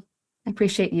appreciate you. I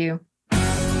appreciate you.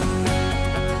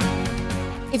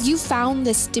 If you found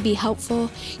this to be helpful,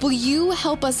 will you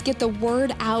help us get the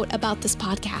word out about this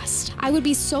podcast? I would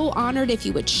be so honored if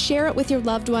you would share it with your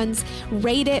loved ones,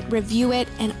 rate it, review it,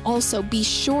 and also be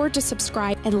sure to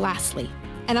subscribe. And lastly,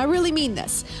 and I really mean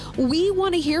this, we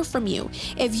want to hear from you.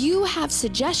 If you have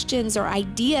suggestions or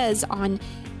ideas on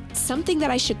something that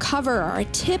I should cover or a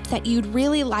tip that you'd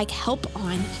really like help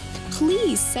on,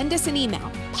 please send us an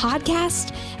email,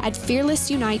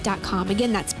 podcast@fearlessunite.com.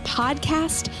 Again, that's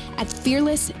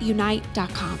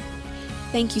podcast@fearlessunite.com.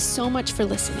 Thank you so much for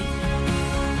listening.